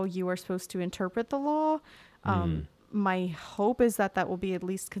how you are supposed to interpret the law. My hope is that will be at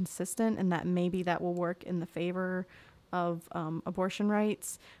least consistent, and that maybe that will work in the favor of abortion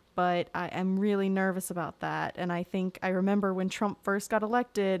rights. But I am really nervous about that. And I remember when Trump first got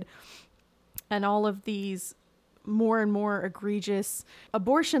elected and all of these more and more egregious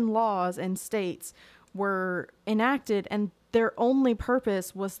abortion laws in states were enacted, and their only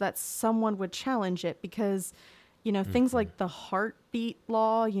purpose was that someone would challenge it, because things like the heartbeat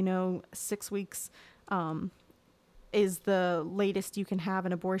law, 6 weeks is the latest you can have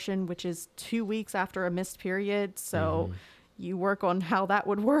an abortion, which is 2 weeks after a missed period. So you work on how that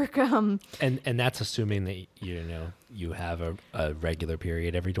would work. And that's assuming that you have a regular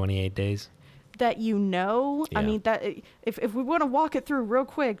period every 28 days. That Yeah. I mean, that if we want to walk it through real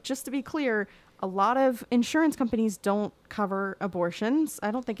quick, just to be clear, a lot of insurance companies don't cover abortions.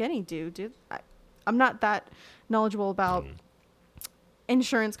 I don't think any do. I'm not that knowledgeable about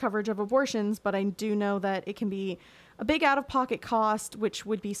insurance coverage of abortions, but I do know that it can be a big out-of-pocket cost, which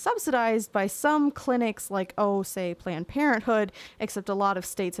would be subsidized by some clinics like, say, Planned Parenthood, except a lot of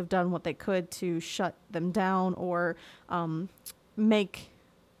states have done what they could to shut them down or make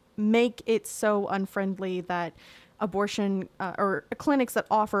it so unfriendly that abortion or clinics that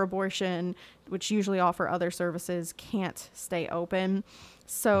offer abortion, which usually offer other services, can't stay open.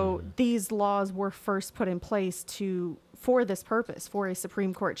 So these laws were first put in place for this purpose, for a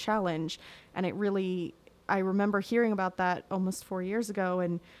Supreme Court challenge. And I remember hearing about that almost 4 years ago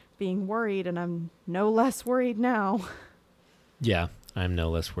and being worried, and I'm no less worried now. Yeah, I'm no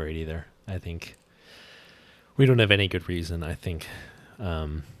less worried either. I think we don't have any good reason, I think,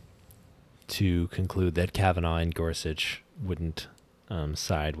 to conclude that Kavanaugh and Gorsuch wouldn't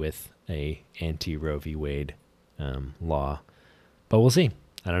side with a anti-Roe v. Wade law. But we'll see.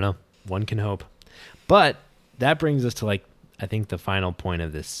 I don't know. One can hope. But that brings us to, like, I think the final point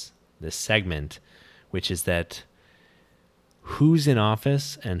of this segment, which is that who's in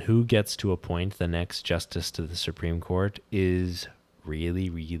office and who gets to appoint the next justice to the Supreme Court is really,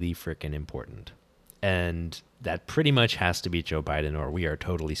 really freaking important. And that pretty much has to be Joe Biden, or we are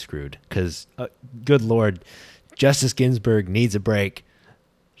totally screwed. Because, good Lord, Justice Ginsburg needs a break.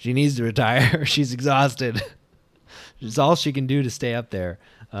 She needs to retire. She's exhausted. It's all she can do to stay up there,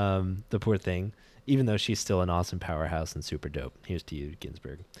 the poor thing, even though she's still an awesome powerhouse and super dope. Here's to you,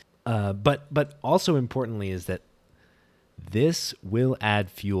 Ginsburg. But also importantly is that this will add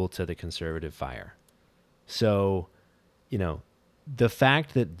fuel to the conservative fire. So, the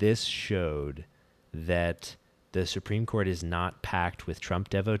fact that this showed that the Supreme Court is not packed with Trump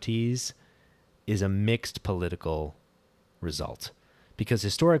devotees is a mixed political result. Because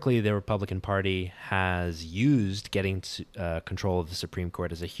historically, the Republican Party has used getting control of the Supreme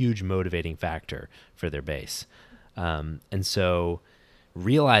Court as a huge motivating factor for their base. And so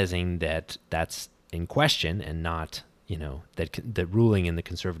realizing that that's in question and not, that the ruling in the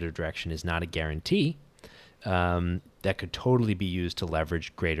conservative direction is not a guarantee, that could totally be used to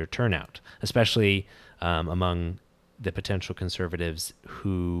leverage greater turnout, especially among the potential conservatives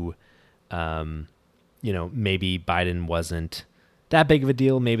who, maybe Biden wasn't that big of a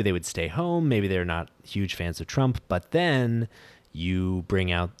deal. Maybe they would stay home. Maybe they're not huge fans of Trump. But then you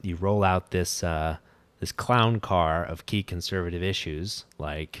roll out this clown car of key conservative issues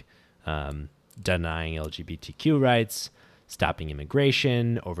like denying LGBTQ rights, stopping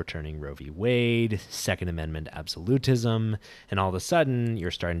immigration, overturning Roe v. Wade, Second Amendment absolutism, and all of a sudden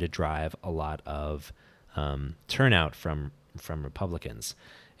you're starting to drive a lot of turnout from Republicans.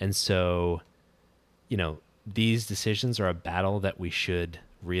 And so, these decisions are a battle that we should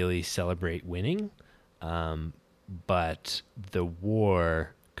really celebrate winning. But the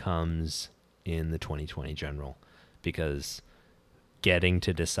war comes in the 2020 general, because getting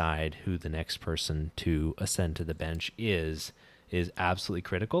to decide who the next person to ascend to the bench is absolutely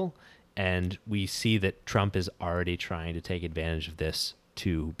critical. And we see that Trump is already trying to take advantage of this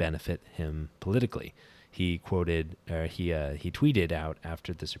to benefit him politically. He tweeted out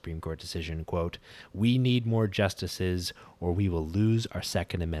after the Supreme Court decision, quote, "We need more justices or we will lose our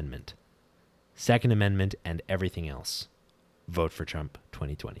Second Amendment. Second Amendment and everything else. Vote for Trump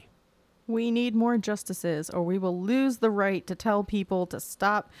 2020. We need more justices or we will lose the right to tell people to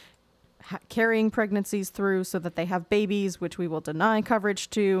stop carrying pregnancies through so that they have babies, which we will deny coverage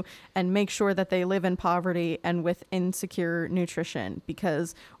to, and make sure that they live in poverty and with insecure nutrition,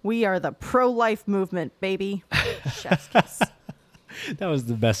 because we are the pro-life movement, baby." Chef's kiss. That was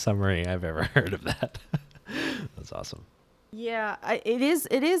the best summary I've ever heard of that. That's awesome. Yeah, it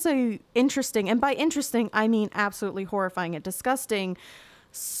is a interesting, and by interesting, I mean absolutely horrifying and disgusting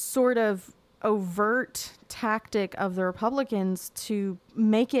sort of overt tactic of the Republicans to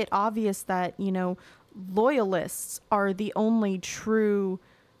make it obvious that, loyalists are the only true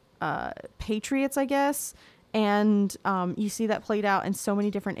patriots, I guess. And you see that played out in so many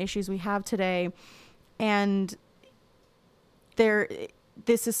different issues we have today. And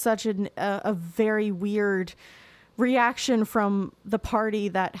this is such a very weird reaction from the party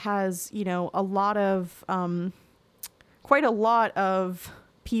that has, quite a lot of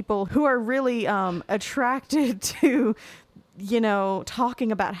people who are really attracted to,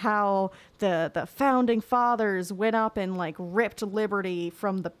 talking about how the founding fathers went up and ripped liberty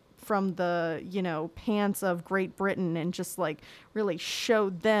from the pants of Great Britain and just really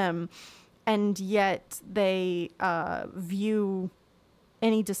showed them. And yet they view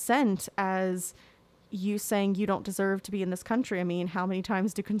any dissent as you saying you don't deserve to be in this country. I mean, how many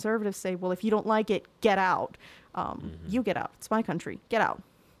times do conservatives say, well, if you don't like it, get out. You get out. It's my country. Get out.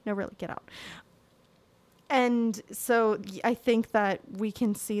 No, really, get out. And so I think that we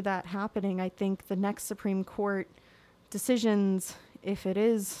can see that happening. I think the next Supreme Court decisions, if it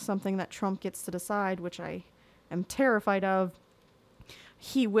is something that Trump gets to decide, which I am terrified of,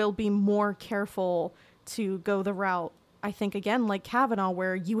 he will be more careful to go the route, I think, again, like Kavanaugh,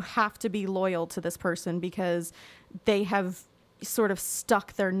 where you have to be loyal to this person because they have sort of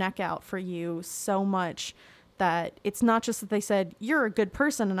stuck their neck out for you so much that it's not just that they said, you're a good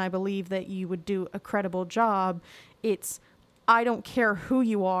person and I believe that you would do a credible job. It's, I don't care who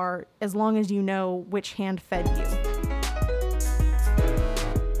you are as long as you know which hand fed you.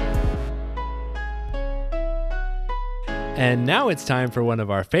 And now it's time for one of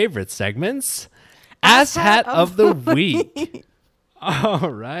our favorite segments, Ass Hat of the Week.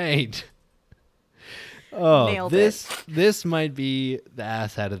 All right. Oh, Nailed this might be the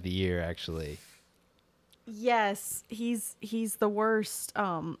Ass Hat of the year, actually. Yes, he's the worst.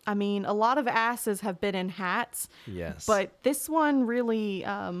 I mean, a lot of asses have been in hats. Yes. But this one really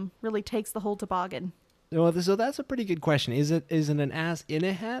takes the whole toboggan. Well, so that's a pretty good question. Is it an ass in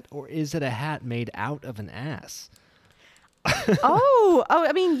a hat, or is it a hat made out of an ass?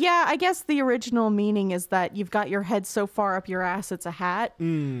 I mean, yeah, I guess the original meaning is that you've got your head so far up your ass it's a hat.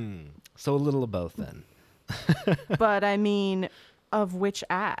 So a little of both then. But I mean, of which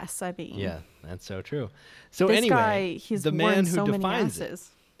ass? I mean, yeah, that's so true. So this anyway, guy, he's the worn man who so many defines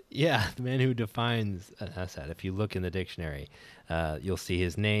asses. Yeah, the man who defines an ass hat. If you look in the dictionary, you'll see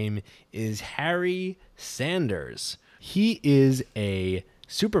his name is Harry Sanders. He is a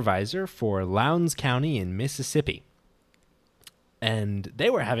supervisor for Lowndes County in Mississippi. And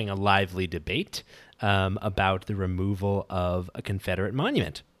they were having a lively debate about the removal of a Confederate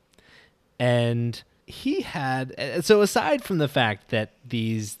monument. And he had, so aside from the fact that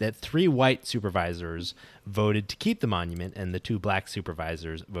that 3 white supervisors voted to keep the monument and the 2 black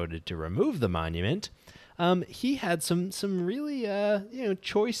supervisors voted to remove the monument, he had some really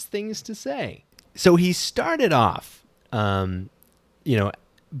choice things to say. So he started off by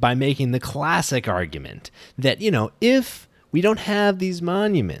making the classic argument that if we don't have these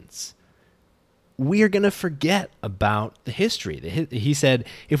monuments, we are going to forget about the history. He said,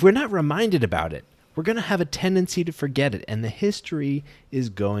 if we're not reminded about it, we're going to have a tendency to forget it, and the history is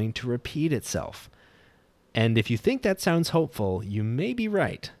going to repeat itself. And if you think that sounds hopeful, you may be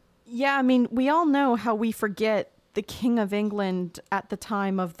right. Yeah, I mean, we all know how we forget the King of England at the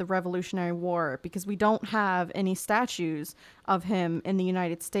time of the Revolutionary War because we don't have any statues of him in the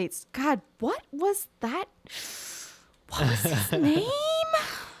United States. God, what was that? What was his name?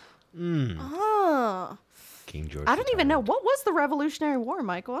 King George. I don't even know. What was the Revolutionary War,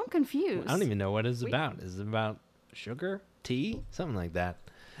 Michael? I'm confused. I don't even know what it's about. Is it about sugar? Tea? Something like that.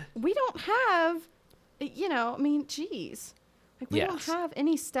 We don't have, I mean, geez. Like, we don't have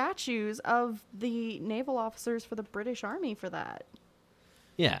any statues of the naval officers for the British Army for that.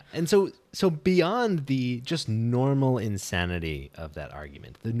 Yeah, and so beyond the just normal insanity of that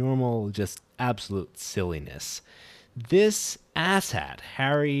argument, the normal just absolute silliness, this asshat,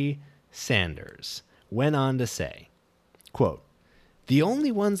 Harry Sanders, went on to say, quote, "The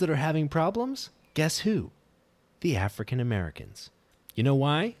only ones that are having problems, guess who? The African Americans. You know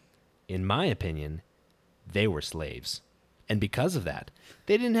why? In my opinion, they were slaves. And because of that,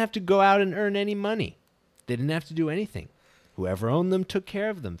 they didn't have to go out and earn any money. They didn't have to do anything. Whoever owned them took care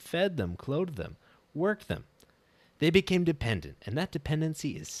of them, fed them, clothed them, worked them. They became dependent, and that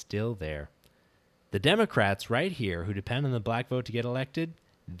dependency is still there. The Democrats right here who depend on the black vote to get elected,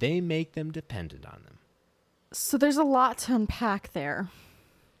 they make them dependent on them." So there's a lot to unpack there.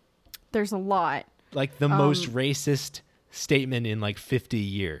 There's a lot. Like the most racist statement in like 50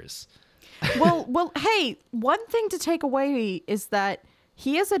 years. Well, hey, one thing to take away is that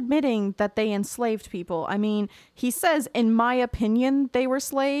he is admitting that they enslaved people. I mean, he says, in my opinion, they were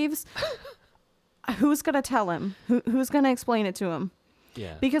slaves. Who's going to tell him? Who's going to explain it to him?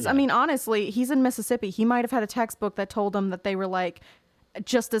 Yeah. Because, I mean, honestly, he's in Mississippi. He might have had a textbook that told him that they were like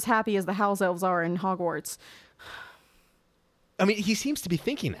just as happy as the house elves are in Hogwarts. I mean, he seems to be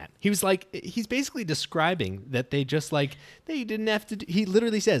thinking that. He was like, he's basically describing that they just like, they didn't have to, he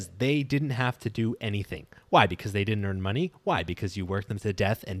literally says they didn't have to do anything. Why? Because they didn't earn money? Why? Because you worked them to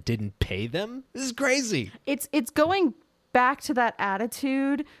death and didn't pay them? This is crazy. It's going back to that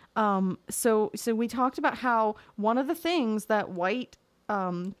attitude. So we talked about how one of the things that white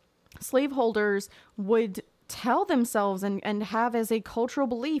slaveholders would tell themselves and have as a cultural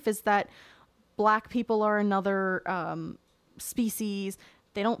belief is that black people are another species.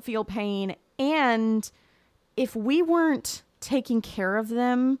 They don't feel pain. And if we weren't taking care of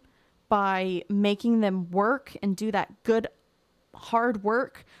them by making them work and do that good, hard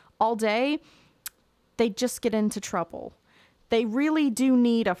work all day, they just get into trouble. They really do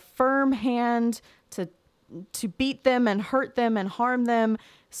need a firm hand to beat them and hurt them and harm them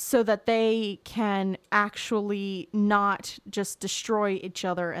so that they can actually not just destroy each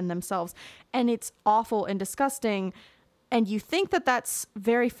other and themselves. And it's awful and disgusting. And you think that that's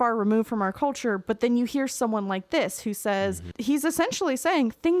very far removed from our culture, but then you hear someone like this who says, he's essentially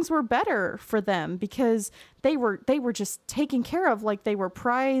saying things were better for them because they were just taken care of like they were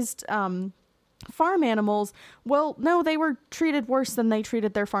prized farm animals. Well, no, they were treated worse than they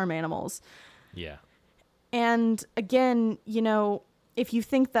treated their farm animals. Yeah. And again, if you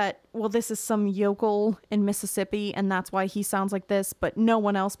think that, well, this is some yokel in Mississippi and that's why he sounds like this, but no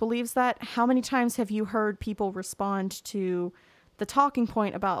one else believes that, how many times have you heard people respond to the talking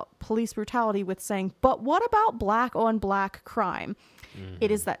point about police brutality with saying, but what about black on black crime? Mm-hmm. It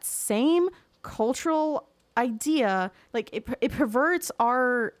is that same cultural idea. Like it perverts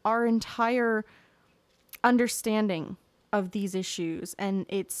our entire understanding of these issues, and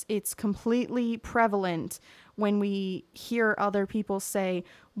it's completely prevalent when we hear other people say,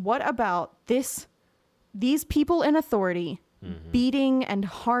 what about these people in authority beating and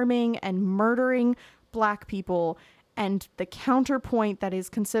harming and murdering black people? And the counterpoint that is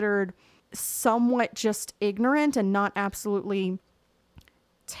considered somewhat just ignorant and not absolutely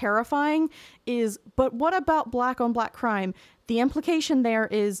terrifying is, but what about black on black crime? The implication there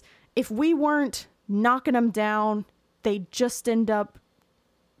is, if we weren't knocking them down, they just end up,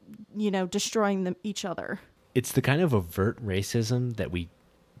 destroying each other. It's the kind of overt racism that we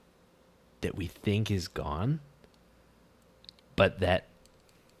think is gone, but that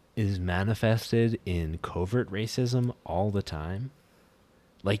is manifested in covert racism all the time.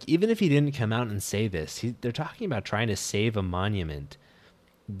 Like, even if he didn't come out and say this, they're talking about trying to save a monument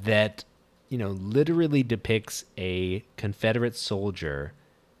that, literally depicts a Confederate soldier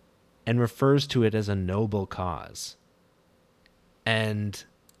and refers to it as a noble cause. And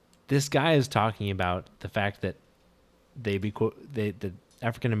this guy is talking about the fact that the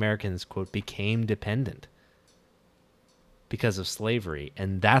African Americans, quote, became dependent because of slavery,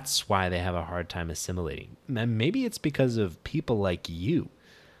 and that's why they have a hard time assimilating. And maybe it's because of people like you.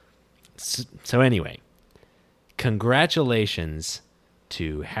 So anyway, congratulations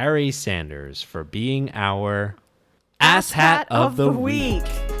to Harry Sanders for being our asshat of the week.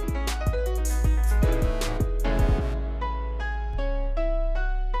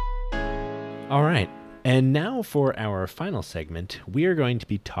 All right, and now for our final segment, we are going to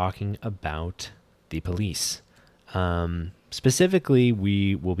be talking about the police. Specifically,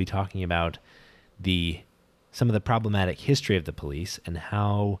 we will be talking about some of the problematic history of the police and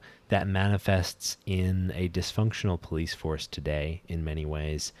how that manifests in a dysfunctional police force today in many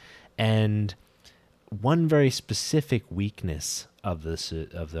ways, and one very specific weakness of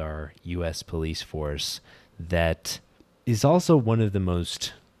our U.S. police force that is also one of the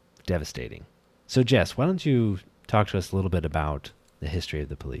most devastating. So, Jess, why don't you talk to us a little bit about the history of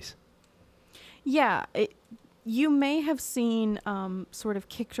the police? Yeah, you may have seen sort of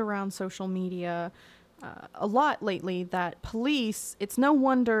kicked around social media a lot lately that police, it's no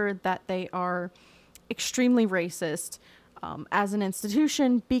wonder that they are extremely racist as an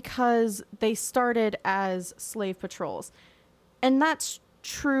institution, because they started as slave patrols. And that's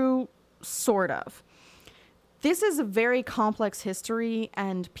true, sort of. This is a very complex history,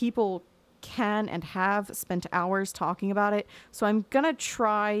 and people can and have spent hours talking about it. So I'm going to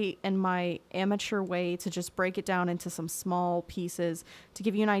try in my amateur way to just break it down into some small pieces to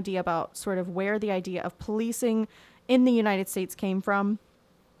give you an idea about sort of where the idea of policing in the United States came from.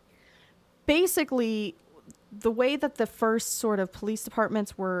 Basically, the way that the first sort of police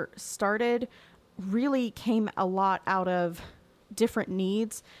departments were started really came a lot out of different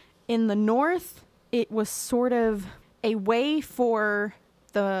needs. In the North, it was sort of a way for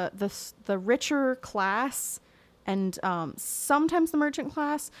the richer class and sometimes the merchant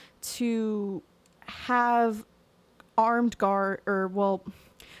class to have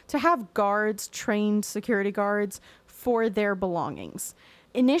to have guards, trained security guards for their belongings.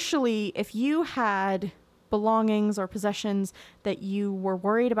 Initially, if you had belongings or possessions that you were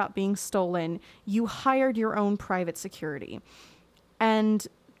worried about being stolen, you hired your own private security. And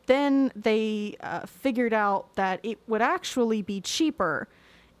then they figured out that it would actually be cheaper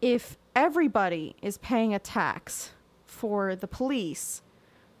if everybody is paying a tax for the police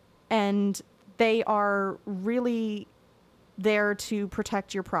and they are really there to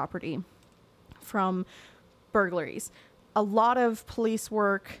protect your property from burglaries. A lot of police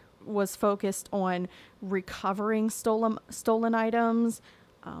work was focused on recovering stolen items.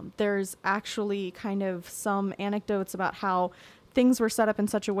 There's actually kind of some anecdotes about how things were set up in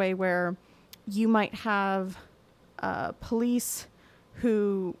such a way where you might have police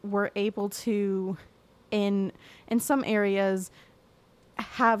who were able to, in some areas,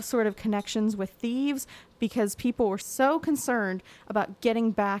 have sort of connections with thieves, because people were so concerned about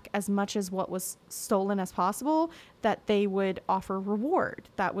getting back as much as what was stolen as possible that they would offer reward.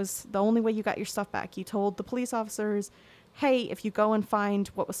 That was the only way you got your stuff back. You told the police officers, hey, if you go and find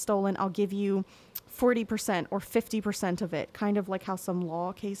what was stolen, I'll give you 40% or 50% of it, kind of like how some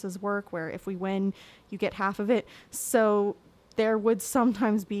law cases work, where if we win, you get half of it. So there would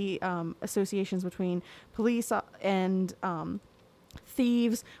sometimes be associations between police and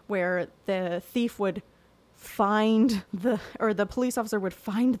thieves, where the thief would the police officer would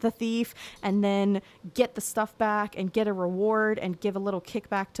find the thief and then get the stuff back and get a reward and give a little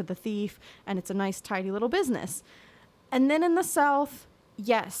kickback to the thief, and it's a nice tidy little business. And then in the South,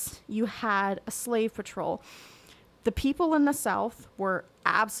 yes, you had a slave patrol. The people in the South were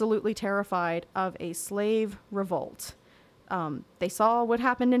absolutely terrified of a slave revolt. They saw what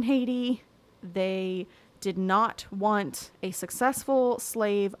happened in Haiti. They did not want a successful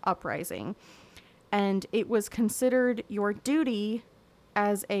slave uprising. And it was considered your duty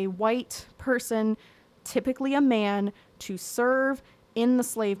as a white person, typically a man, to serve in the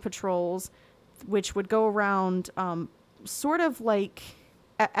slave patrols, which would go around sort of like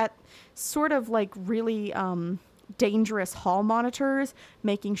really dangerous hall monitors,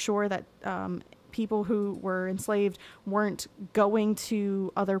 making sure that people who were enslaved weren't going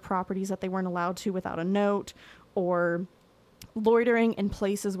to other properties that they weren't allowed to without a note, or loitering in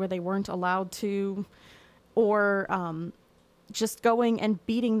places where they weren't allowed to, or just going and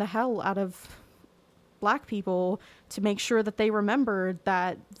beating the hell out of black people to make sure that they remembered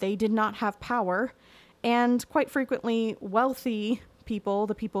that they did not have power. And quite frequently, wealthy people,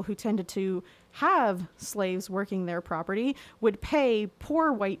 the people who tended to have slaves working their property, would pay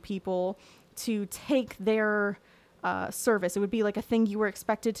poor white people to take their service. It would be like a thing you were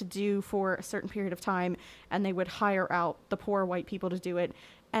expected to do for a certain period of time, and they would hire out the poor white people to do it.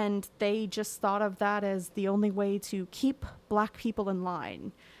 And they just thought of that as the only way to keep black people in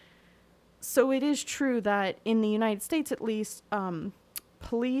line. So it is true that in the United States, at least,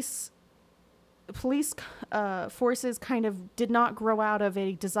 police forces kind of did not grow out of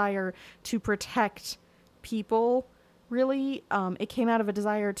a desire to protect people, really. It came out of a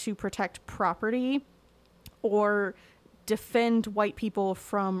desire to protect property or defend white people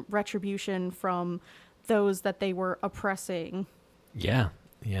from retribution from those that they were oppressing. Yeah,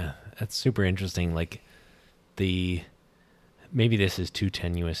 that's super interesting. Like, maybe this is too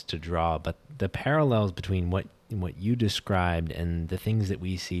tenuous to draw, but the parallels between what you described and the things that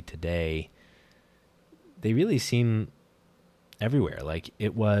we see today, they really seem everywhere. Like,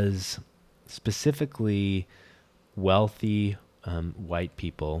 it was specifically wealthy white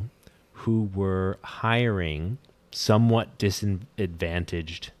people who were hiring somewhat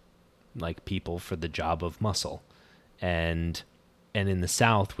disadvantaged like people for the job of muscle, and in the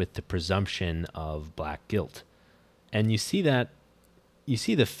South with the presumption of black guilt. And you see the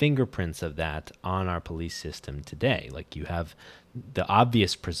fingerprints of that on our police system today. Like, you have the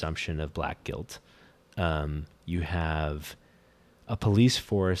obvious presumption of black guilt. You have a police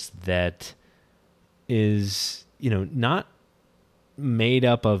force that is, not made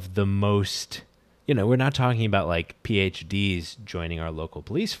up of the most, we're not talking about like PhDs joining our local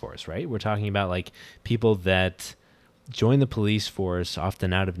police force, right? We're talking about like people that join the police force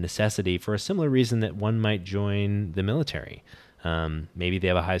often out of necessity for a similar reason that one might join the military. Maybe they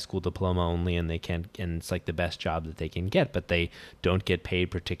have a high school diploma only and it's like the best job that they can get, but they don't get paid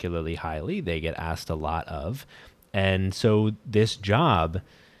particularly highly. They get asked a lot of. And so this job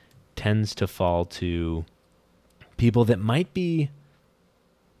tends to fall to people that might be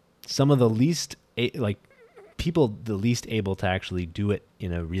some of the least, people the least able to actually do it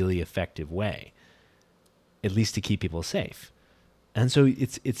in a really effective way, at least to keep people safe. And so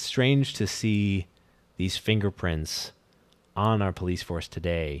it's strange to see these fingerprints on our police force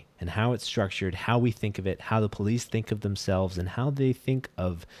today and how it's structured, how we think of it, how the police think of themselves, and how they think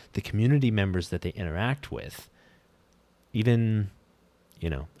of the community members that they interact with, even,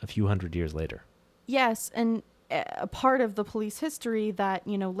 a few hundred years later. Yes, and a part of the police history that,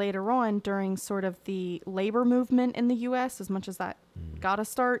 later on during sort of the labor movement in the U.S., as much as that got a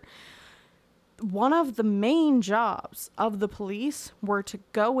start, one of the main jobs of the police were to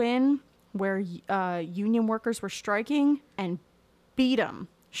go in where union workers were striking and beat them,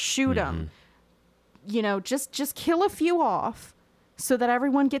 shoot them, just kill a few off so that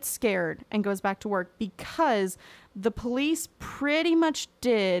everyone gets scared and goes back to work, because the police pretty much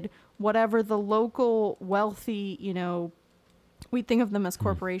did whatever the local wealthy, we think of them as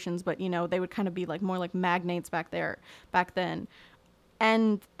corporations, but, they would kind of be like more like magnates back then.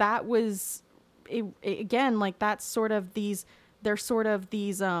 And that was, again, like that's sort of these, they're sort of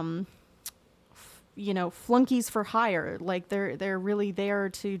these, flunkies for hire. Like they're really there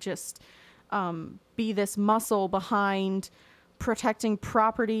to just be this muscle behind protecting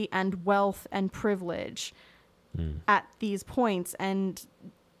property and wealth and privilege at these points. And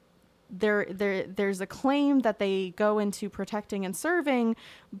there's a claim that they go into protecting and serving,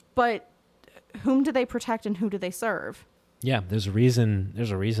 but whom do they protect and who do they serve? Yeah, there's a reason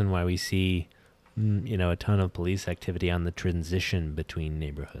why we see a ton of police activity on the transition between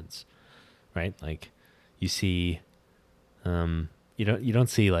neighborhoods, right? Like you see, you don't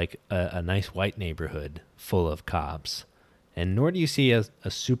see like a nice white neighborhood full of cops, and nor do you see a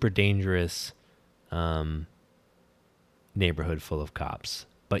super dangerous neighborhood full of cops,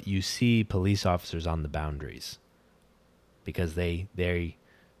 but you see police officers on the boundaries because they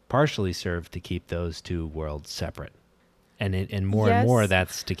partially serve to keep those two worlds separate. And more and more,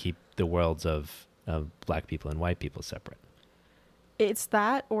 that's to keep the worlds of black people and white people separate. It's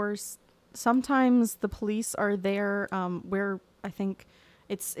that, or sometimes the police are there where I think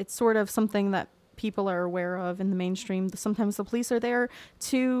it's sort of something that people are aware of in the mainstream. Sometimes the police are there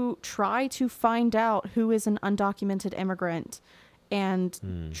to try to find out who is an undocumented immigrant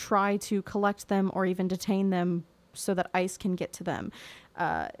and try to collect them or even detain them so that ICE can get to them.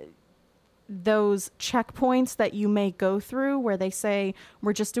 Those checkpoints that you may go through where they say,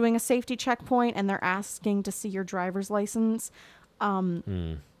 we're just doing a safety checkpoint and they're asking to see your driver's license.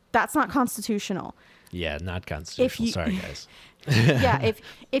 That's not constitutional. Yeah, not constitutional. Sorry, guys. Yeah,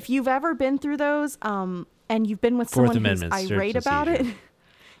 if you've ever been through those and you've been with someone who's irate about it,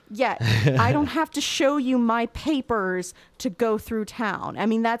 yeah, I don't have to show you my papers to go through town. I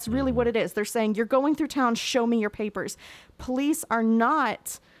mean, that's really what it is. They're saying, you're going through town, show me your papers. Police are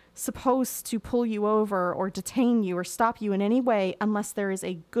not supposed to pull you over or detain you or stop you in any way unless there is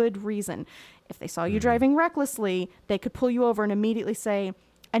a good reason. If they saw you driving recklessly, they could pull you over and immediately say,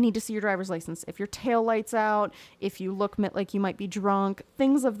 I need to see your driver's license. If your tail light's out, if you look like you might be drunk,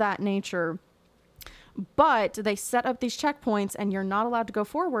 things of that nature. But they set up these checkpoints and you're not allowed to go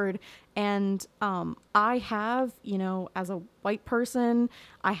forward. And I have, as a white person,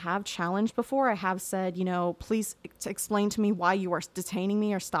 I have challenged before. I have said, please explain to me why you are detaining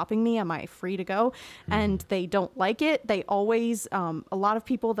me or stopping me. Am I free to go? And they don't like it. They always, a lot of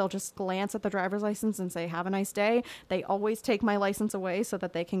people, they'll just glance at the driver's license and say, have a nice day. They always take my license away so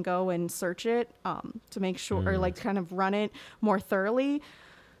that they can go and search it to make sure, or like kind of run it more thoroughly.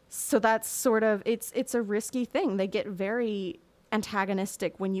 So that's sort of, it's a risky thing. They get very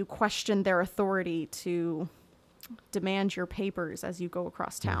antagonistic when you question their authority to demand your papers as you go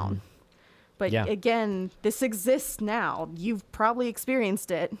across town. But again, this exists now. You've probably experienced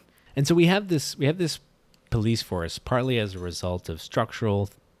it. And so we have this police force partly as a result of structural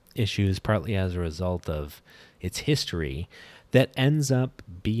issues, partly as a result of its history, that ends up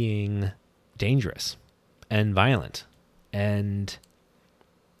being dangerous and violent and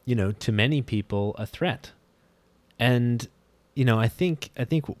to many people, a threat. And, I think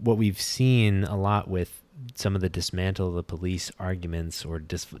what we've seen a lot with some of the dismantle the police arguments or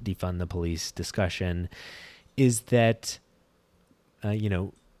defund the police discussion is that,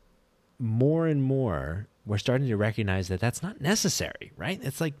 more and more we're starting to recognize that that's not necessary, right?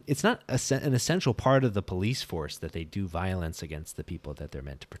 It's like, it's not an essential part of the police force that they do violence against the people that they're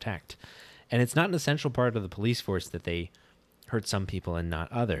meant to protect. And it's not an essential part of the police force that they hurt some people and not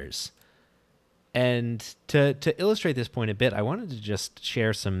others. And to illustrate this point a bit, I wanted to just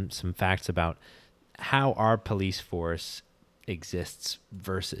share some facts about how our police force exists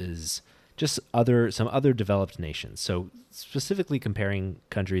versus just some other developed nations. So specifically comparing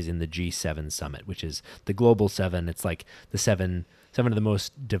countries in the G7 summit, which is the global seven. It's like the seven of the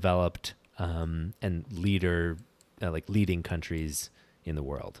most developed and leading countries in the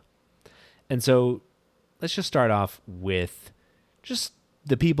world. And so let's just start off with just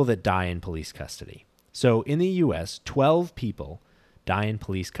the people that die in police custody. So in the U.S., 12 people die in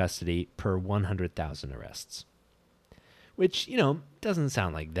police custody per 100,000 arrests, which, doesn't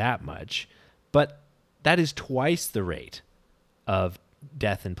sound like that much, but that is twice the rate of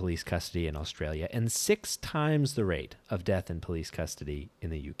death in police custody in Australia and 6 times the rate of death in police custody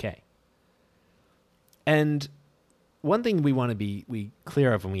in the UK. And one thing we want to be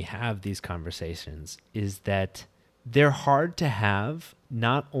clear of when we have these conversations is that they're hard to have,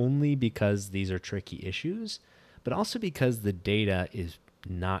 not only because these are tricky issues, but also because the data is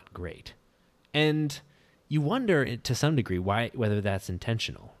not great. And you wonder to some degree whether that's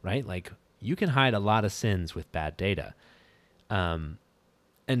intentional, right? Like, you can hide a lot of sins with bad data. And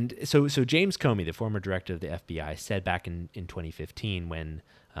so James Comey, the former director of the FBI, said back in 2015 when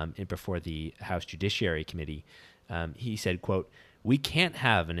before the House Judiciary Committee, he said, quote, "We can't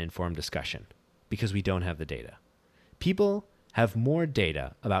have an informed discussion because we don't have the data. People have more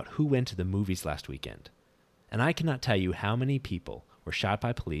data about who went to the movies last weekend. And I cannot tell you how many people were shot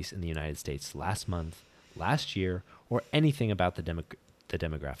by police in the United States last month, last year, or anything about the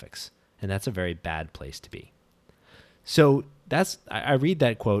demographics. And that's a very bad place to be." So I read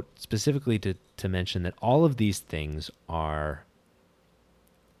that quote specifically to mention that all of these things are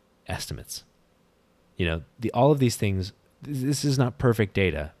estimates. all of these things, this is not perfect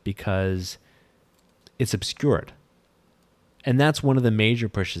data because it's obscured. And that's one of the major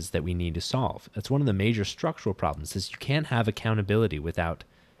pushes that we need to solve. That's one of the major structural problems is you can't have accountability without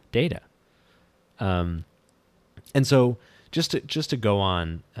data. And so just to go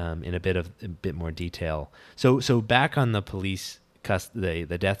on in a bit more detail. So back on the police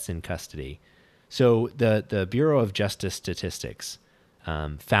the deaths in custody. So the Bureau of Justice Statistics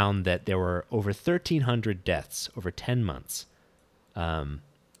found that there were over 1,300 deaths over 10 months in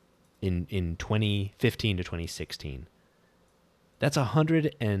 2015 to 2016. That's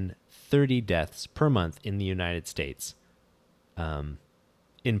 130 deaths per month in the United States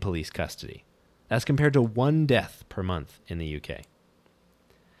in police custody. That's compared to 1 death per month in the UK.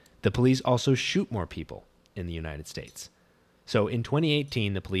 The police also shoot more people in the United States. So in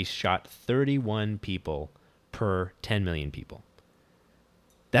 2018, the police shot 31 people per 10 million people.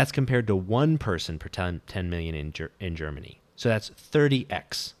 That's compared to 1 person per 10 million in Germany. So that's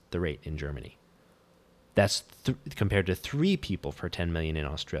 30x the rate in Germany. That's compared to 3 people per 10 million in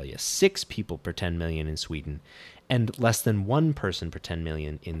Australia, 6 people per 10 million in Sweden, and less than 1 person per 10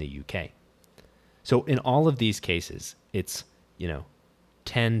 million in the UK. So in all of these cases, it's,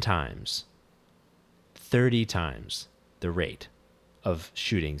 10 times, 30 times the rate of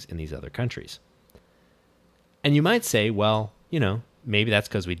shootings in these other countries. And you might say, well, maybe that's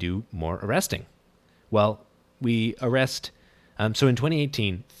because we do more arresting. Well, we arrest, so in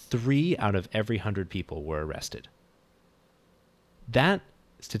 2018, 3 out of every 100 people were arrested. That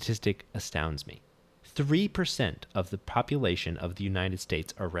statistic astounds me. 3% of the population of the United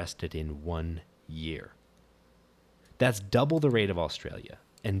States arrested in 1 year. That's double the rate of Australia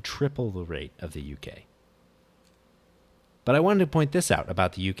and triple the rate of the UK. But I wanted to point this out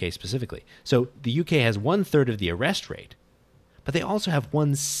about the UK specifically. So the UK has 1/3 of the arrest rate, but they also have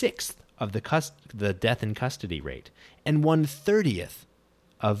 1/6 of the death in custody rate and 1/30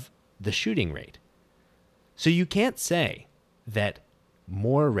 of the shooting rate. So you can't say that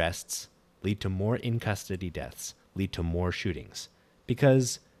more arrests lead to more in custody deaths, lead to more shootings,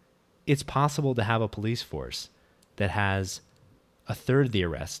 because it's possible to have a police force that has 1/3 of the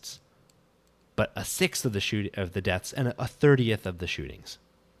arrests, but 1/6 of the deaths and 1/30 of the shootings.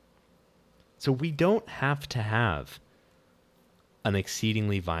 So we don't have to have an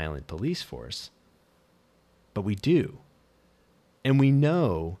exceedingly violent police force, but we do. And we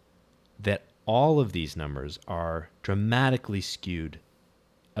know that all of these numbers are dramatically skewed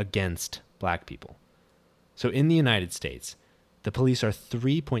against black people. So in the United States, the police are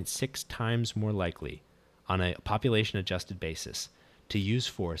 3.6 times more likely on a population-adjusted basis to use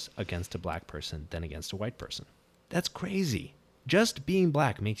force against a black person than against a white person. That's crazy. Just being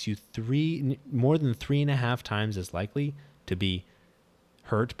black makes you more than 3.5 times as likely to be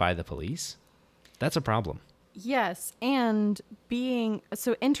hurt by the police. That's a problem. Yes, and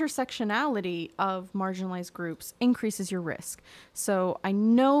intersectionality of marginalized groups increases your risk. So I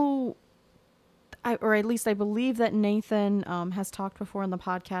know, or at least I believe that Nathan has talked before on the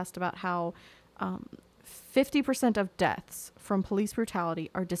podcast about how 50% of deaths from police brutality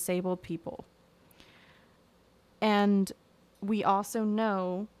are disabled people. And we also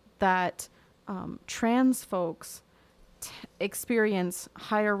know that trans folks experience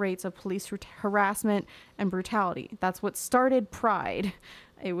higher rates of police harassment and brutality. That's what started Pride.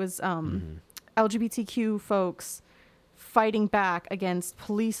 It was LGBTQ folks fighting back against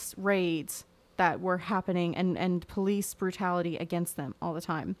police raids that were happening and police brutality against them all the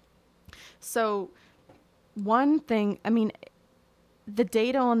time. So one thing, the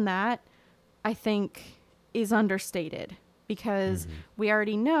data on that, I think, is understated because we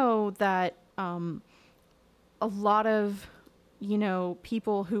already know that a lot of,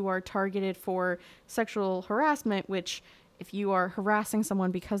 people who are targeted for sexual harassment, which if you are harassing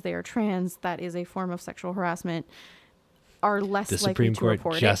someone because they are trans, that is a form of sexual harassment, are less likely to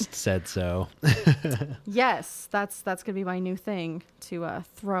report it. The Supreme Court just said so. Yes, that's going to be my new thing to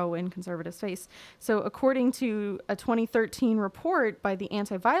throw in conservatives' face. So according to a 2013 report by the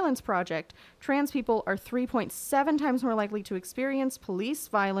Anti-Violence Project, trans people are 3.7 times more likely to experience police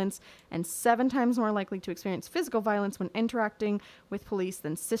violence and 7 times more likely to experience physical violence when interacting with police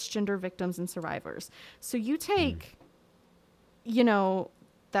than cisgender victims and survivors. So you take,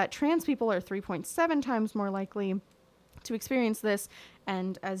 that trans people are 3.7 times more likely to experience this,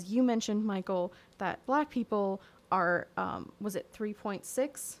 and as you mentioned, Michael, that black people are was it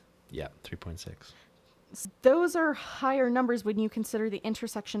 3.6? Yeah, 3.6. Those are higher numbers when you consider the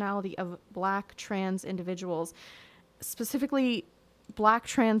intersectionality of black trans individuals. Specifically, black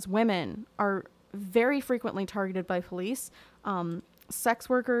trans women are very frequently targeted by police. sex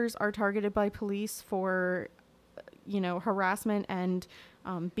workers are targeted by police for, harassment and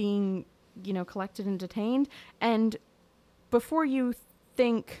being, collected and detained. And before you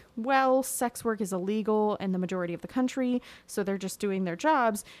think, well, sex work is illegal in the majority of the country, so they're just doing their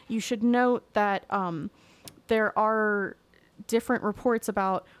jobs, you should note that there are different reports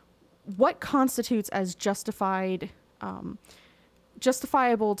about what constitutes as justifiable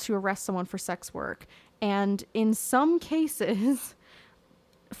to arrest someone for sex work. And in some cases,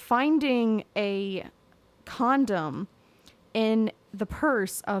 finding a condom in the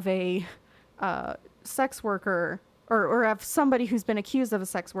purse of a sex worker or of somebody who's been accused of a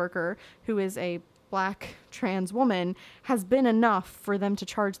sex worker who is a Black trans woman has been enough for them to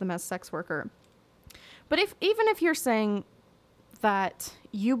charge them as sex worker. But even if you're saying that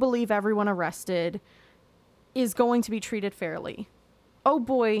you believe everyone arrested is going to be treated fairly, oh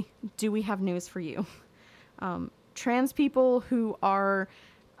boy, do we have news for you. Trans people who are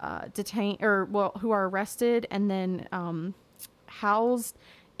detained who are arrested and then housed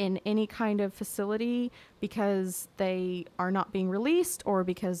in any kind of facility because they are not being released or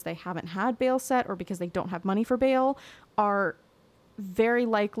because they haven't had bail set or because they don't have money for bail are very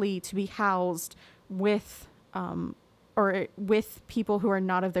likely to be housed with people who are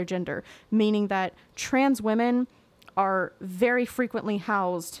not of their gender, meaning that trans women are very frequently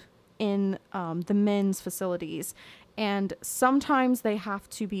housed in the men's facilities. And sometimes they have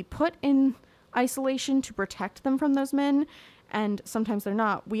to be put in isolation to protect them from those men, and sometimes they're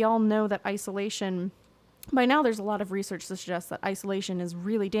not. We all know that isolation, by now there's a lot of research that suggests that isolation is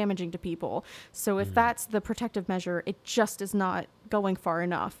really damaging to people. So if that's the protective measure, it just is not going far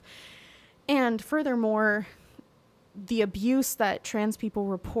enough. And furthermore, the abuse that trans people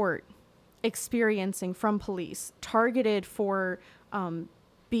report experiencing from police, targeted for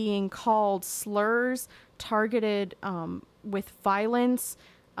being called slurs, targeted with violence,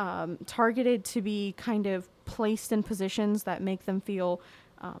 targeted to be kind of placed in positions that make them feel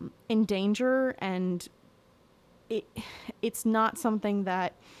in danger. And it's not something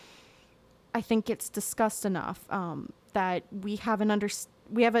that I think gets discussed enough, that we have an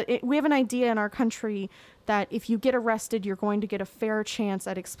idea in our country that if you get arrested, you're going to get a fair chance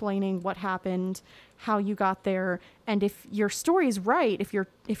at explaining what happened, how you got there, and if your story's right, if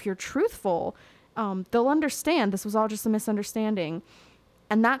you're truthful, they'll understand this was all just a misunderstanding.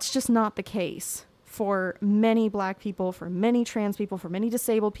 And that's just not the case for many Black people, for many trans people, for many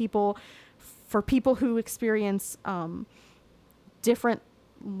disabled people, for people who experience different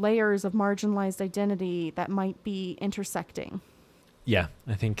layers of marginalized identity that might be intersecting. Yeah,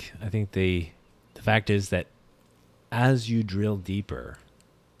 I think the fact is that as you drill deeper,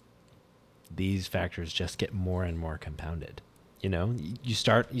 these factors just get more and more compounded. You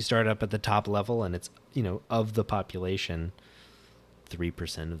start up at the top level, and it's, of the population,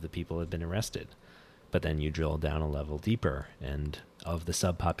 3% of the people have been arrested. But then you drill down a level deeper, and of the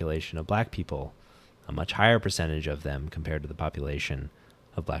subpopulation of Black people, a much higher percentage of them compared to the population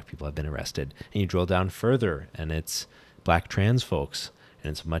of Black people have been arrested. And you drill down further, and it's Black trans folks,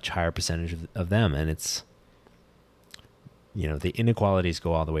 and it's a much higher percentage of them. And it's, the inequalities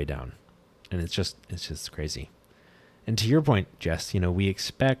go all the way down, and it's just crazy. And to your point, Jess, we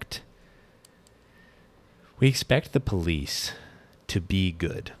expect the police to be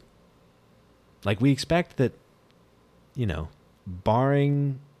good. Like, we expect that,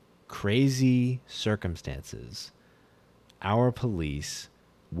 barring crazy circumstances, our police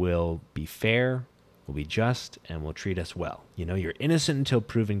will be fair, will be just, and will treat us well. You're innocent until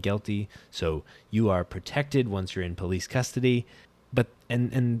proven guilty, so you are protected once you're in police custody. But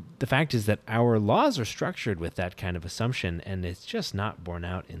and the fact is that our laws are structured with that kind of assumption, and it's just not borne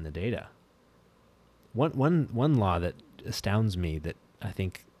out in the data. One law that astounds me, that I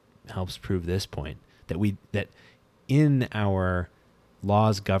think helps prove this point, that in our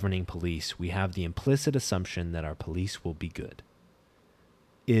laws governing police, we have the implicit assumption that our police will be good,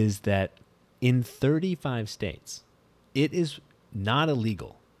 is that in 35 states, it is not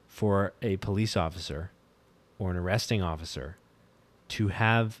illegal for a police officer or an arresting officer to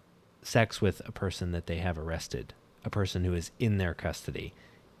have sex with a person that they have arrested, a person who is in their custody,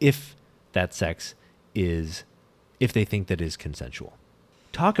 if that sex is, if they think that is consensual.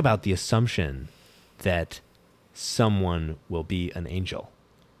 Talk about the assumption that someone will be an angel,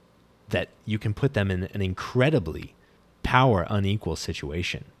 that you can put them in an incredibly power unequal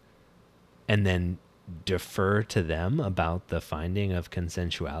situation and then defer to them about the finding of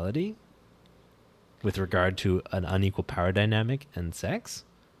consensuality with regard to an unequal power dynamic and sex.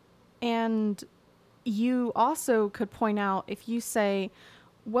 And you also could point out, if you say,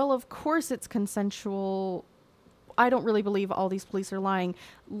 well, of course it's consensual, I don't really believe all these police are lying.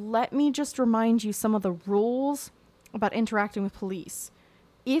 Let me just remind you some of the rules about interacting with police.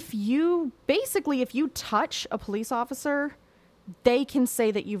 If you touch a police officer, they can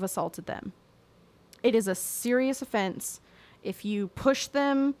say that you've assaulted them. It is a serious offense. If you push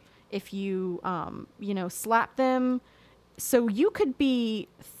them, if you, slap them. So you could be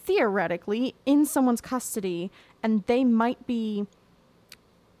theoretically in someone's custody and they might be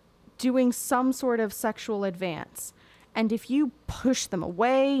doing some sort of sexual advance. And if you push them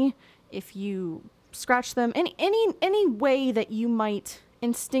away, if you scratch them, any way that you might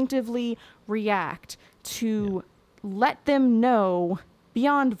instinctively react to let them know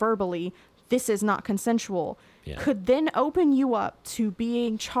beyond verbally, this is not consensual, could then open you up to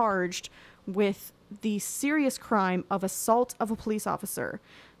being charged with the serious crime of assault of a police officer.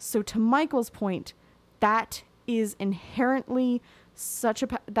 So to Michael's point, that is inherently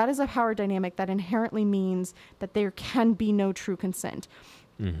that is a power dynamic that inherently means that there can be no true consent.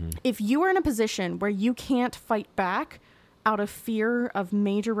 Mm-hmm. If you are in a position where you can't fight back out of fear of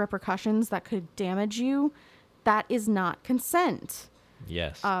major repercussions that could damage you, that is not consent.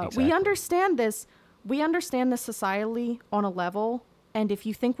 Yes, exactly. We understand this. We understand this societally on a level. And if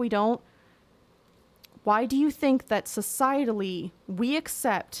you think we don't, why do you think that societally we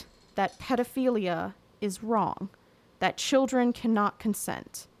accept that pedophilia is wrong, that children cannot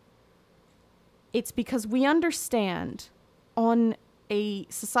consent? It's because we understand on a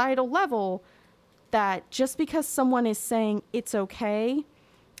societal level that just because someone is saying it's okay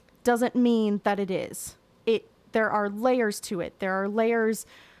doesn't mean that it is. There are layers to it. There are layers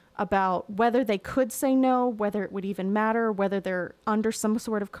about whether they could say no, whether it would even matter, whether they're under some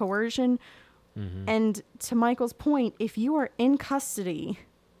sort of coercion. Mm-hmm. And to Michael's point, if you are in custody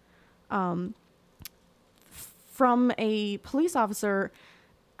from a police officer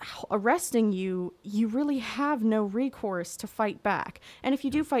arresting you, you really have no recourse to fight back. And if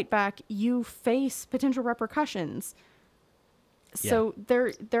you do fight back, you face potential repercussions. So there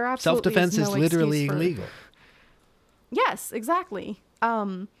absolutely self-defense is literally illegal. Yes, exactly.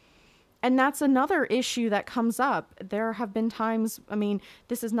 And that's another issue that comes up. There have been times, I mean,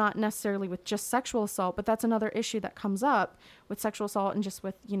 this is not necessarily with just sexual assault, but that's another issue that comes up with sexual assault and just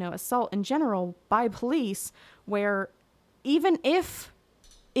with, assault in general by police, where even if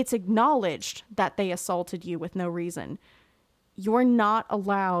it's acknowledged that they assaulted you with no reason, you're not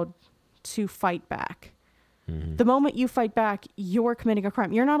allowed to fight back. Mm-hmm. The moment you fight back, you're committing a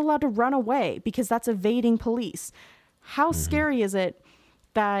crime. You're not allowed to run away because that's evading police. How scary is it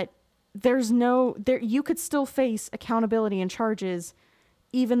that you could still face accountability and charges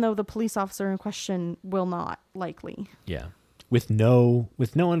even though the police officer in question will not, likely. Yeah. With no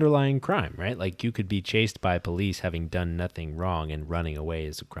underlying crime, right? Like you could be chased by police having done nothing wrong, and running away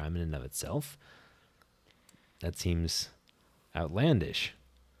is a crime in and of itself. That seems outlandish.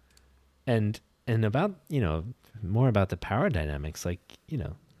 And about, more about the power dynamics,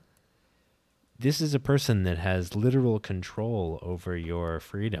 this is a person that has literal control over your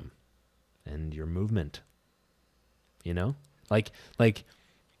freedom and your movement. Like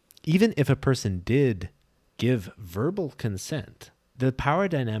even if a person did give verbal consent, the power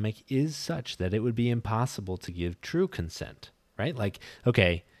dynamic is such that it would be impossible to give true consent, right? Like,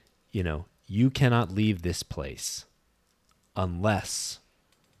 okay, you cannot leave this place unless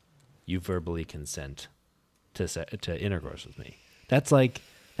you verbally consent to intercourse with me. That's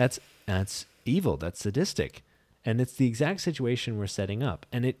evil. That's sadistic. And it's the exact situation we're setting up.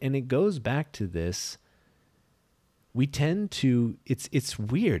 And it goes back to this. We tend to, it's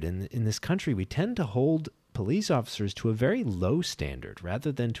weird in this country, we tend to hold police officers to a very low standard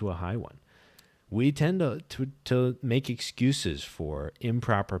rather than to a high one. We tend to make excuses for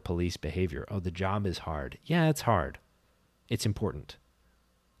improper police behavior. Oh, the job is hard. Yeah, it's hard. It's important.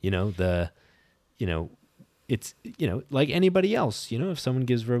 It's, like anybody else, if someone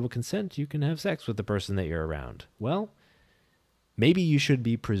gives verbal consent, you can have sex with the person that you're around. Well, maybe you should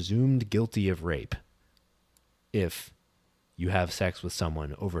be presumed guilty of rape if you have sex with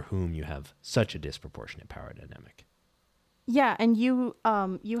someone over whom you have such a disproportionate power dynamic. Yeah, and you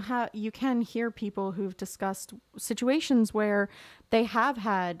can hear people who've discussed situations where they have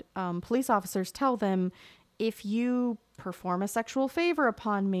had police officers tell them, if you perform a sexual favor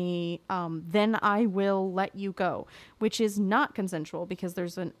upon me, then I will let you go, which is not consensual because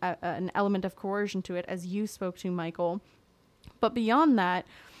there's an element of coercion to it, as you spoke to, Michael. But beyond that,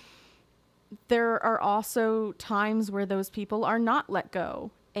 there are also times where those people are not let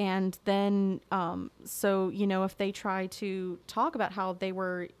go. And then, if they try to talk about how they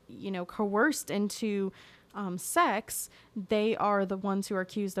were, coerced into sex, they are the ones who are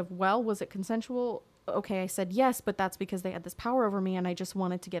accused of, well, was it consensual? okay, I said yes, but that's because they had this power over me and I just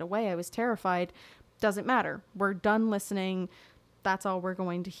wanted to get away. I was terrified. Doesn't matter. We're done listening. That's all we're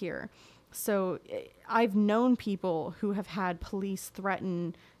going to hear. So I've known people who have had police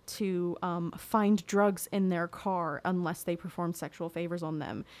threaten to find drugs in their car unless they perform sexual favors on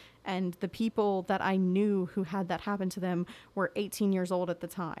them. And the people that I knew who had that happen to them were 18 years old at the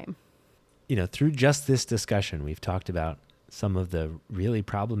time. Through just this discussion, we've talked about some of the really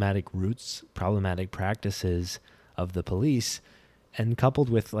problematic roots, problematic practices of the police, and coupled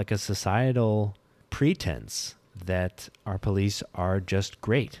with like a societal pretense that our police are just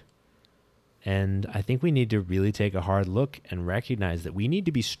great. And I think we need to really take a hard look and recognize that we need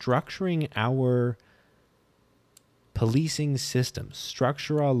to be structuring our policing systems,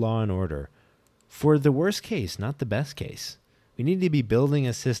 structure our law and order for the worst case, not the best case. We need to be building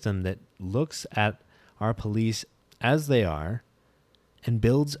a system that looks at our police as they are and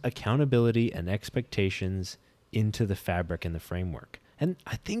builds accountability and expectations into the fabric and the framework. And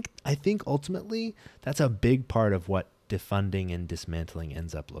I think ultimately that's a big part of what defunding and dismantling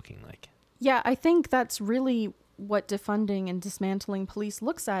ends up looking like. Yeah, I think that's really what defunding and dismantling police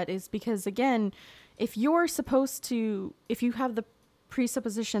looks at, is because, again, if you have the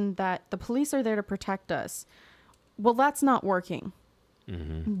presupposition that the police are there to protect us, well, that's not working.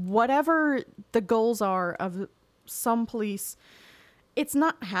 Mm-hmm. Whatever the goals are of some police, it's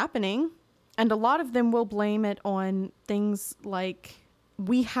not happening. And a lot of them will blame it on things like,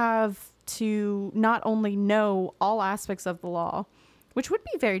 we have to not only know all aspects of the law, which would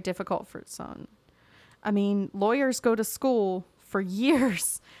be very difficult for some. I mean, lawyers go to school for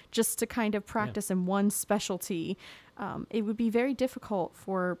years just to kind of practice in one specialty. It would be very difficult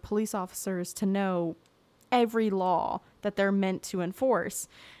for police officers to know every law that they're meant to enforce.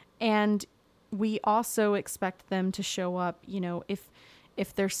 And we also expect them to show up,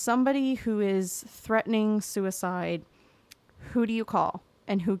 if there's somebody who is threatening suicide, who do you call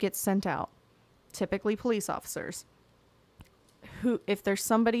and who gets sent out? Typically police officers. If there's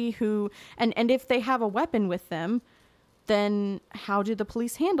somebody who, and if they have a weapon with them, then how do the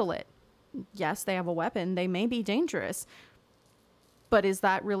police handle it? Yes, they have a weapon. They may be dangerous. But is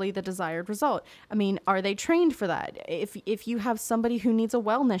that really the desired result? I mean, are they trained for that? If you have somebody who needs a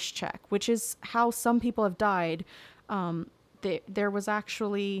wellness check, which is how some people have died, there was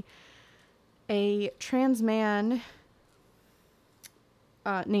actually a trans man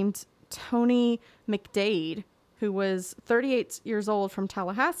named Tony McDade, who was 38 years old from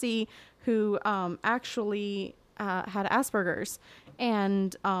Tallahassee, who actually had Asperger's.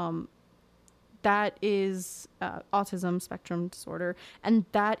 And that is autism spectrum disorder. And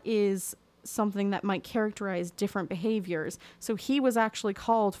that is something that might characterize different behaviors. So he was actually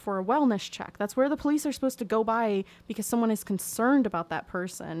called for a wellness check. That's where the police are supposed to go by because someone is concerned about that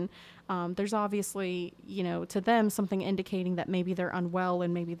person. There's obviously, to them, something indicating that maybe they're unwell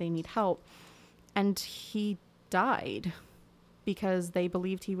and maybe they need help. And he died because they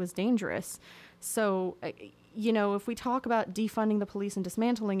believed he was dangerous. So, if we talk about defunding the police and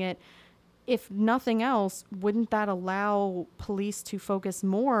dismantling it, if nothing else, wouldn't that allow police to focus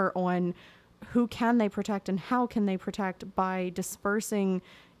more on who can they protect and how can they protect by dispersing,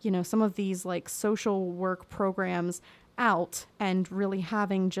 some of these like social work programs out and really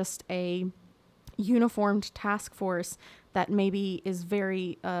having just a uniformed task force that maybe is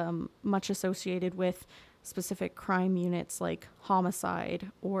very much associated with specific crime units like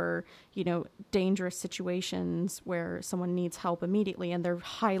homicide or, dangerous situations where someone needs help immediately and they're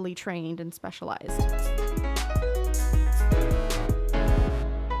highly trained and specialized.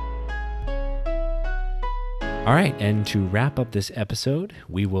 All right, and to wrap up this episode,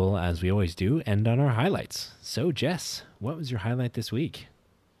 we will, as we always do, end on our highlights. So, Jess, what was your highlight this week?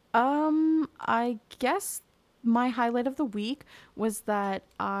 I guess my highlight of the week was that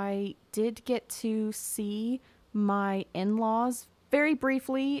I did get to see my in-laws very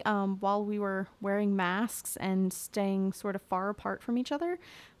briefly while we were wearing masks and staying sort of far apart from each other.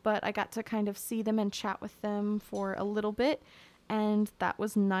 But I got to kind of see them and chat with them for a little bit. And that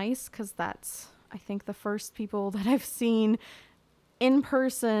was nice because that's, I think, the first people that I've seen in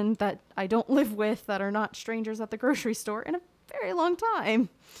person that I don't live with that are not strangers at the grocery store in a very long time.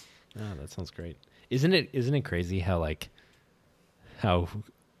 Oh, that sounds great. Isn't it crazy how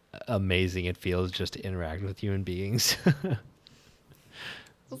amazing it feels just to interact with human beings? I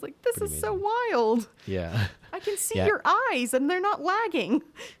was like, this is so wild. Yeah. I can see your eyes and they're not lagging.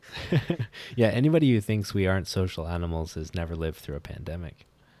 Yeah, anybody who thinks we aren't social animals has never lived through a pandemic.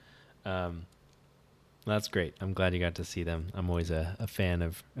 That's great. I'm glad you got to see them. I'm always a fan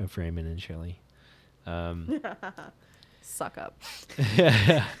of Raymond and Shirley. Suck up.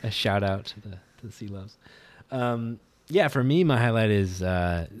 A shout out to the sea loves. Yeah, for me, my highlight is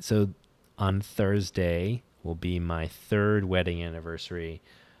so on Thursday will be my 3rd wedding anniversary,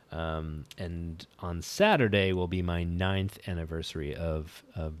 and on Saturday will be my 9th anniversary of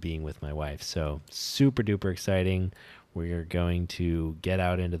being with my wife. So super duper exciting. We are going to get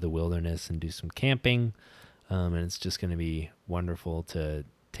out into the wilderness and do some camping, and it's just going to be wonderful to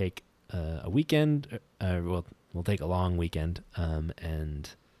take a weekend. We'll take a long weekend, and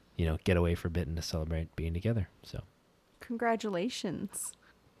get away for a bit and to celebrate being together. So Congratulations.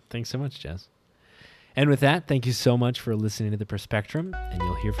 thanks so much, Jess. And with that, thank you so much for listening to The Perspectrum, and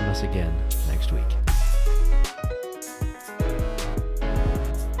you'll hear from us again next week.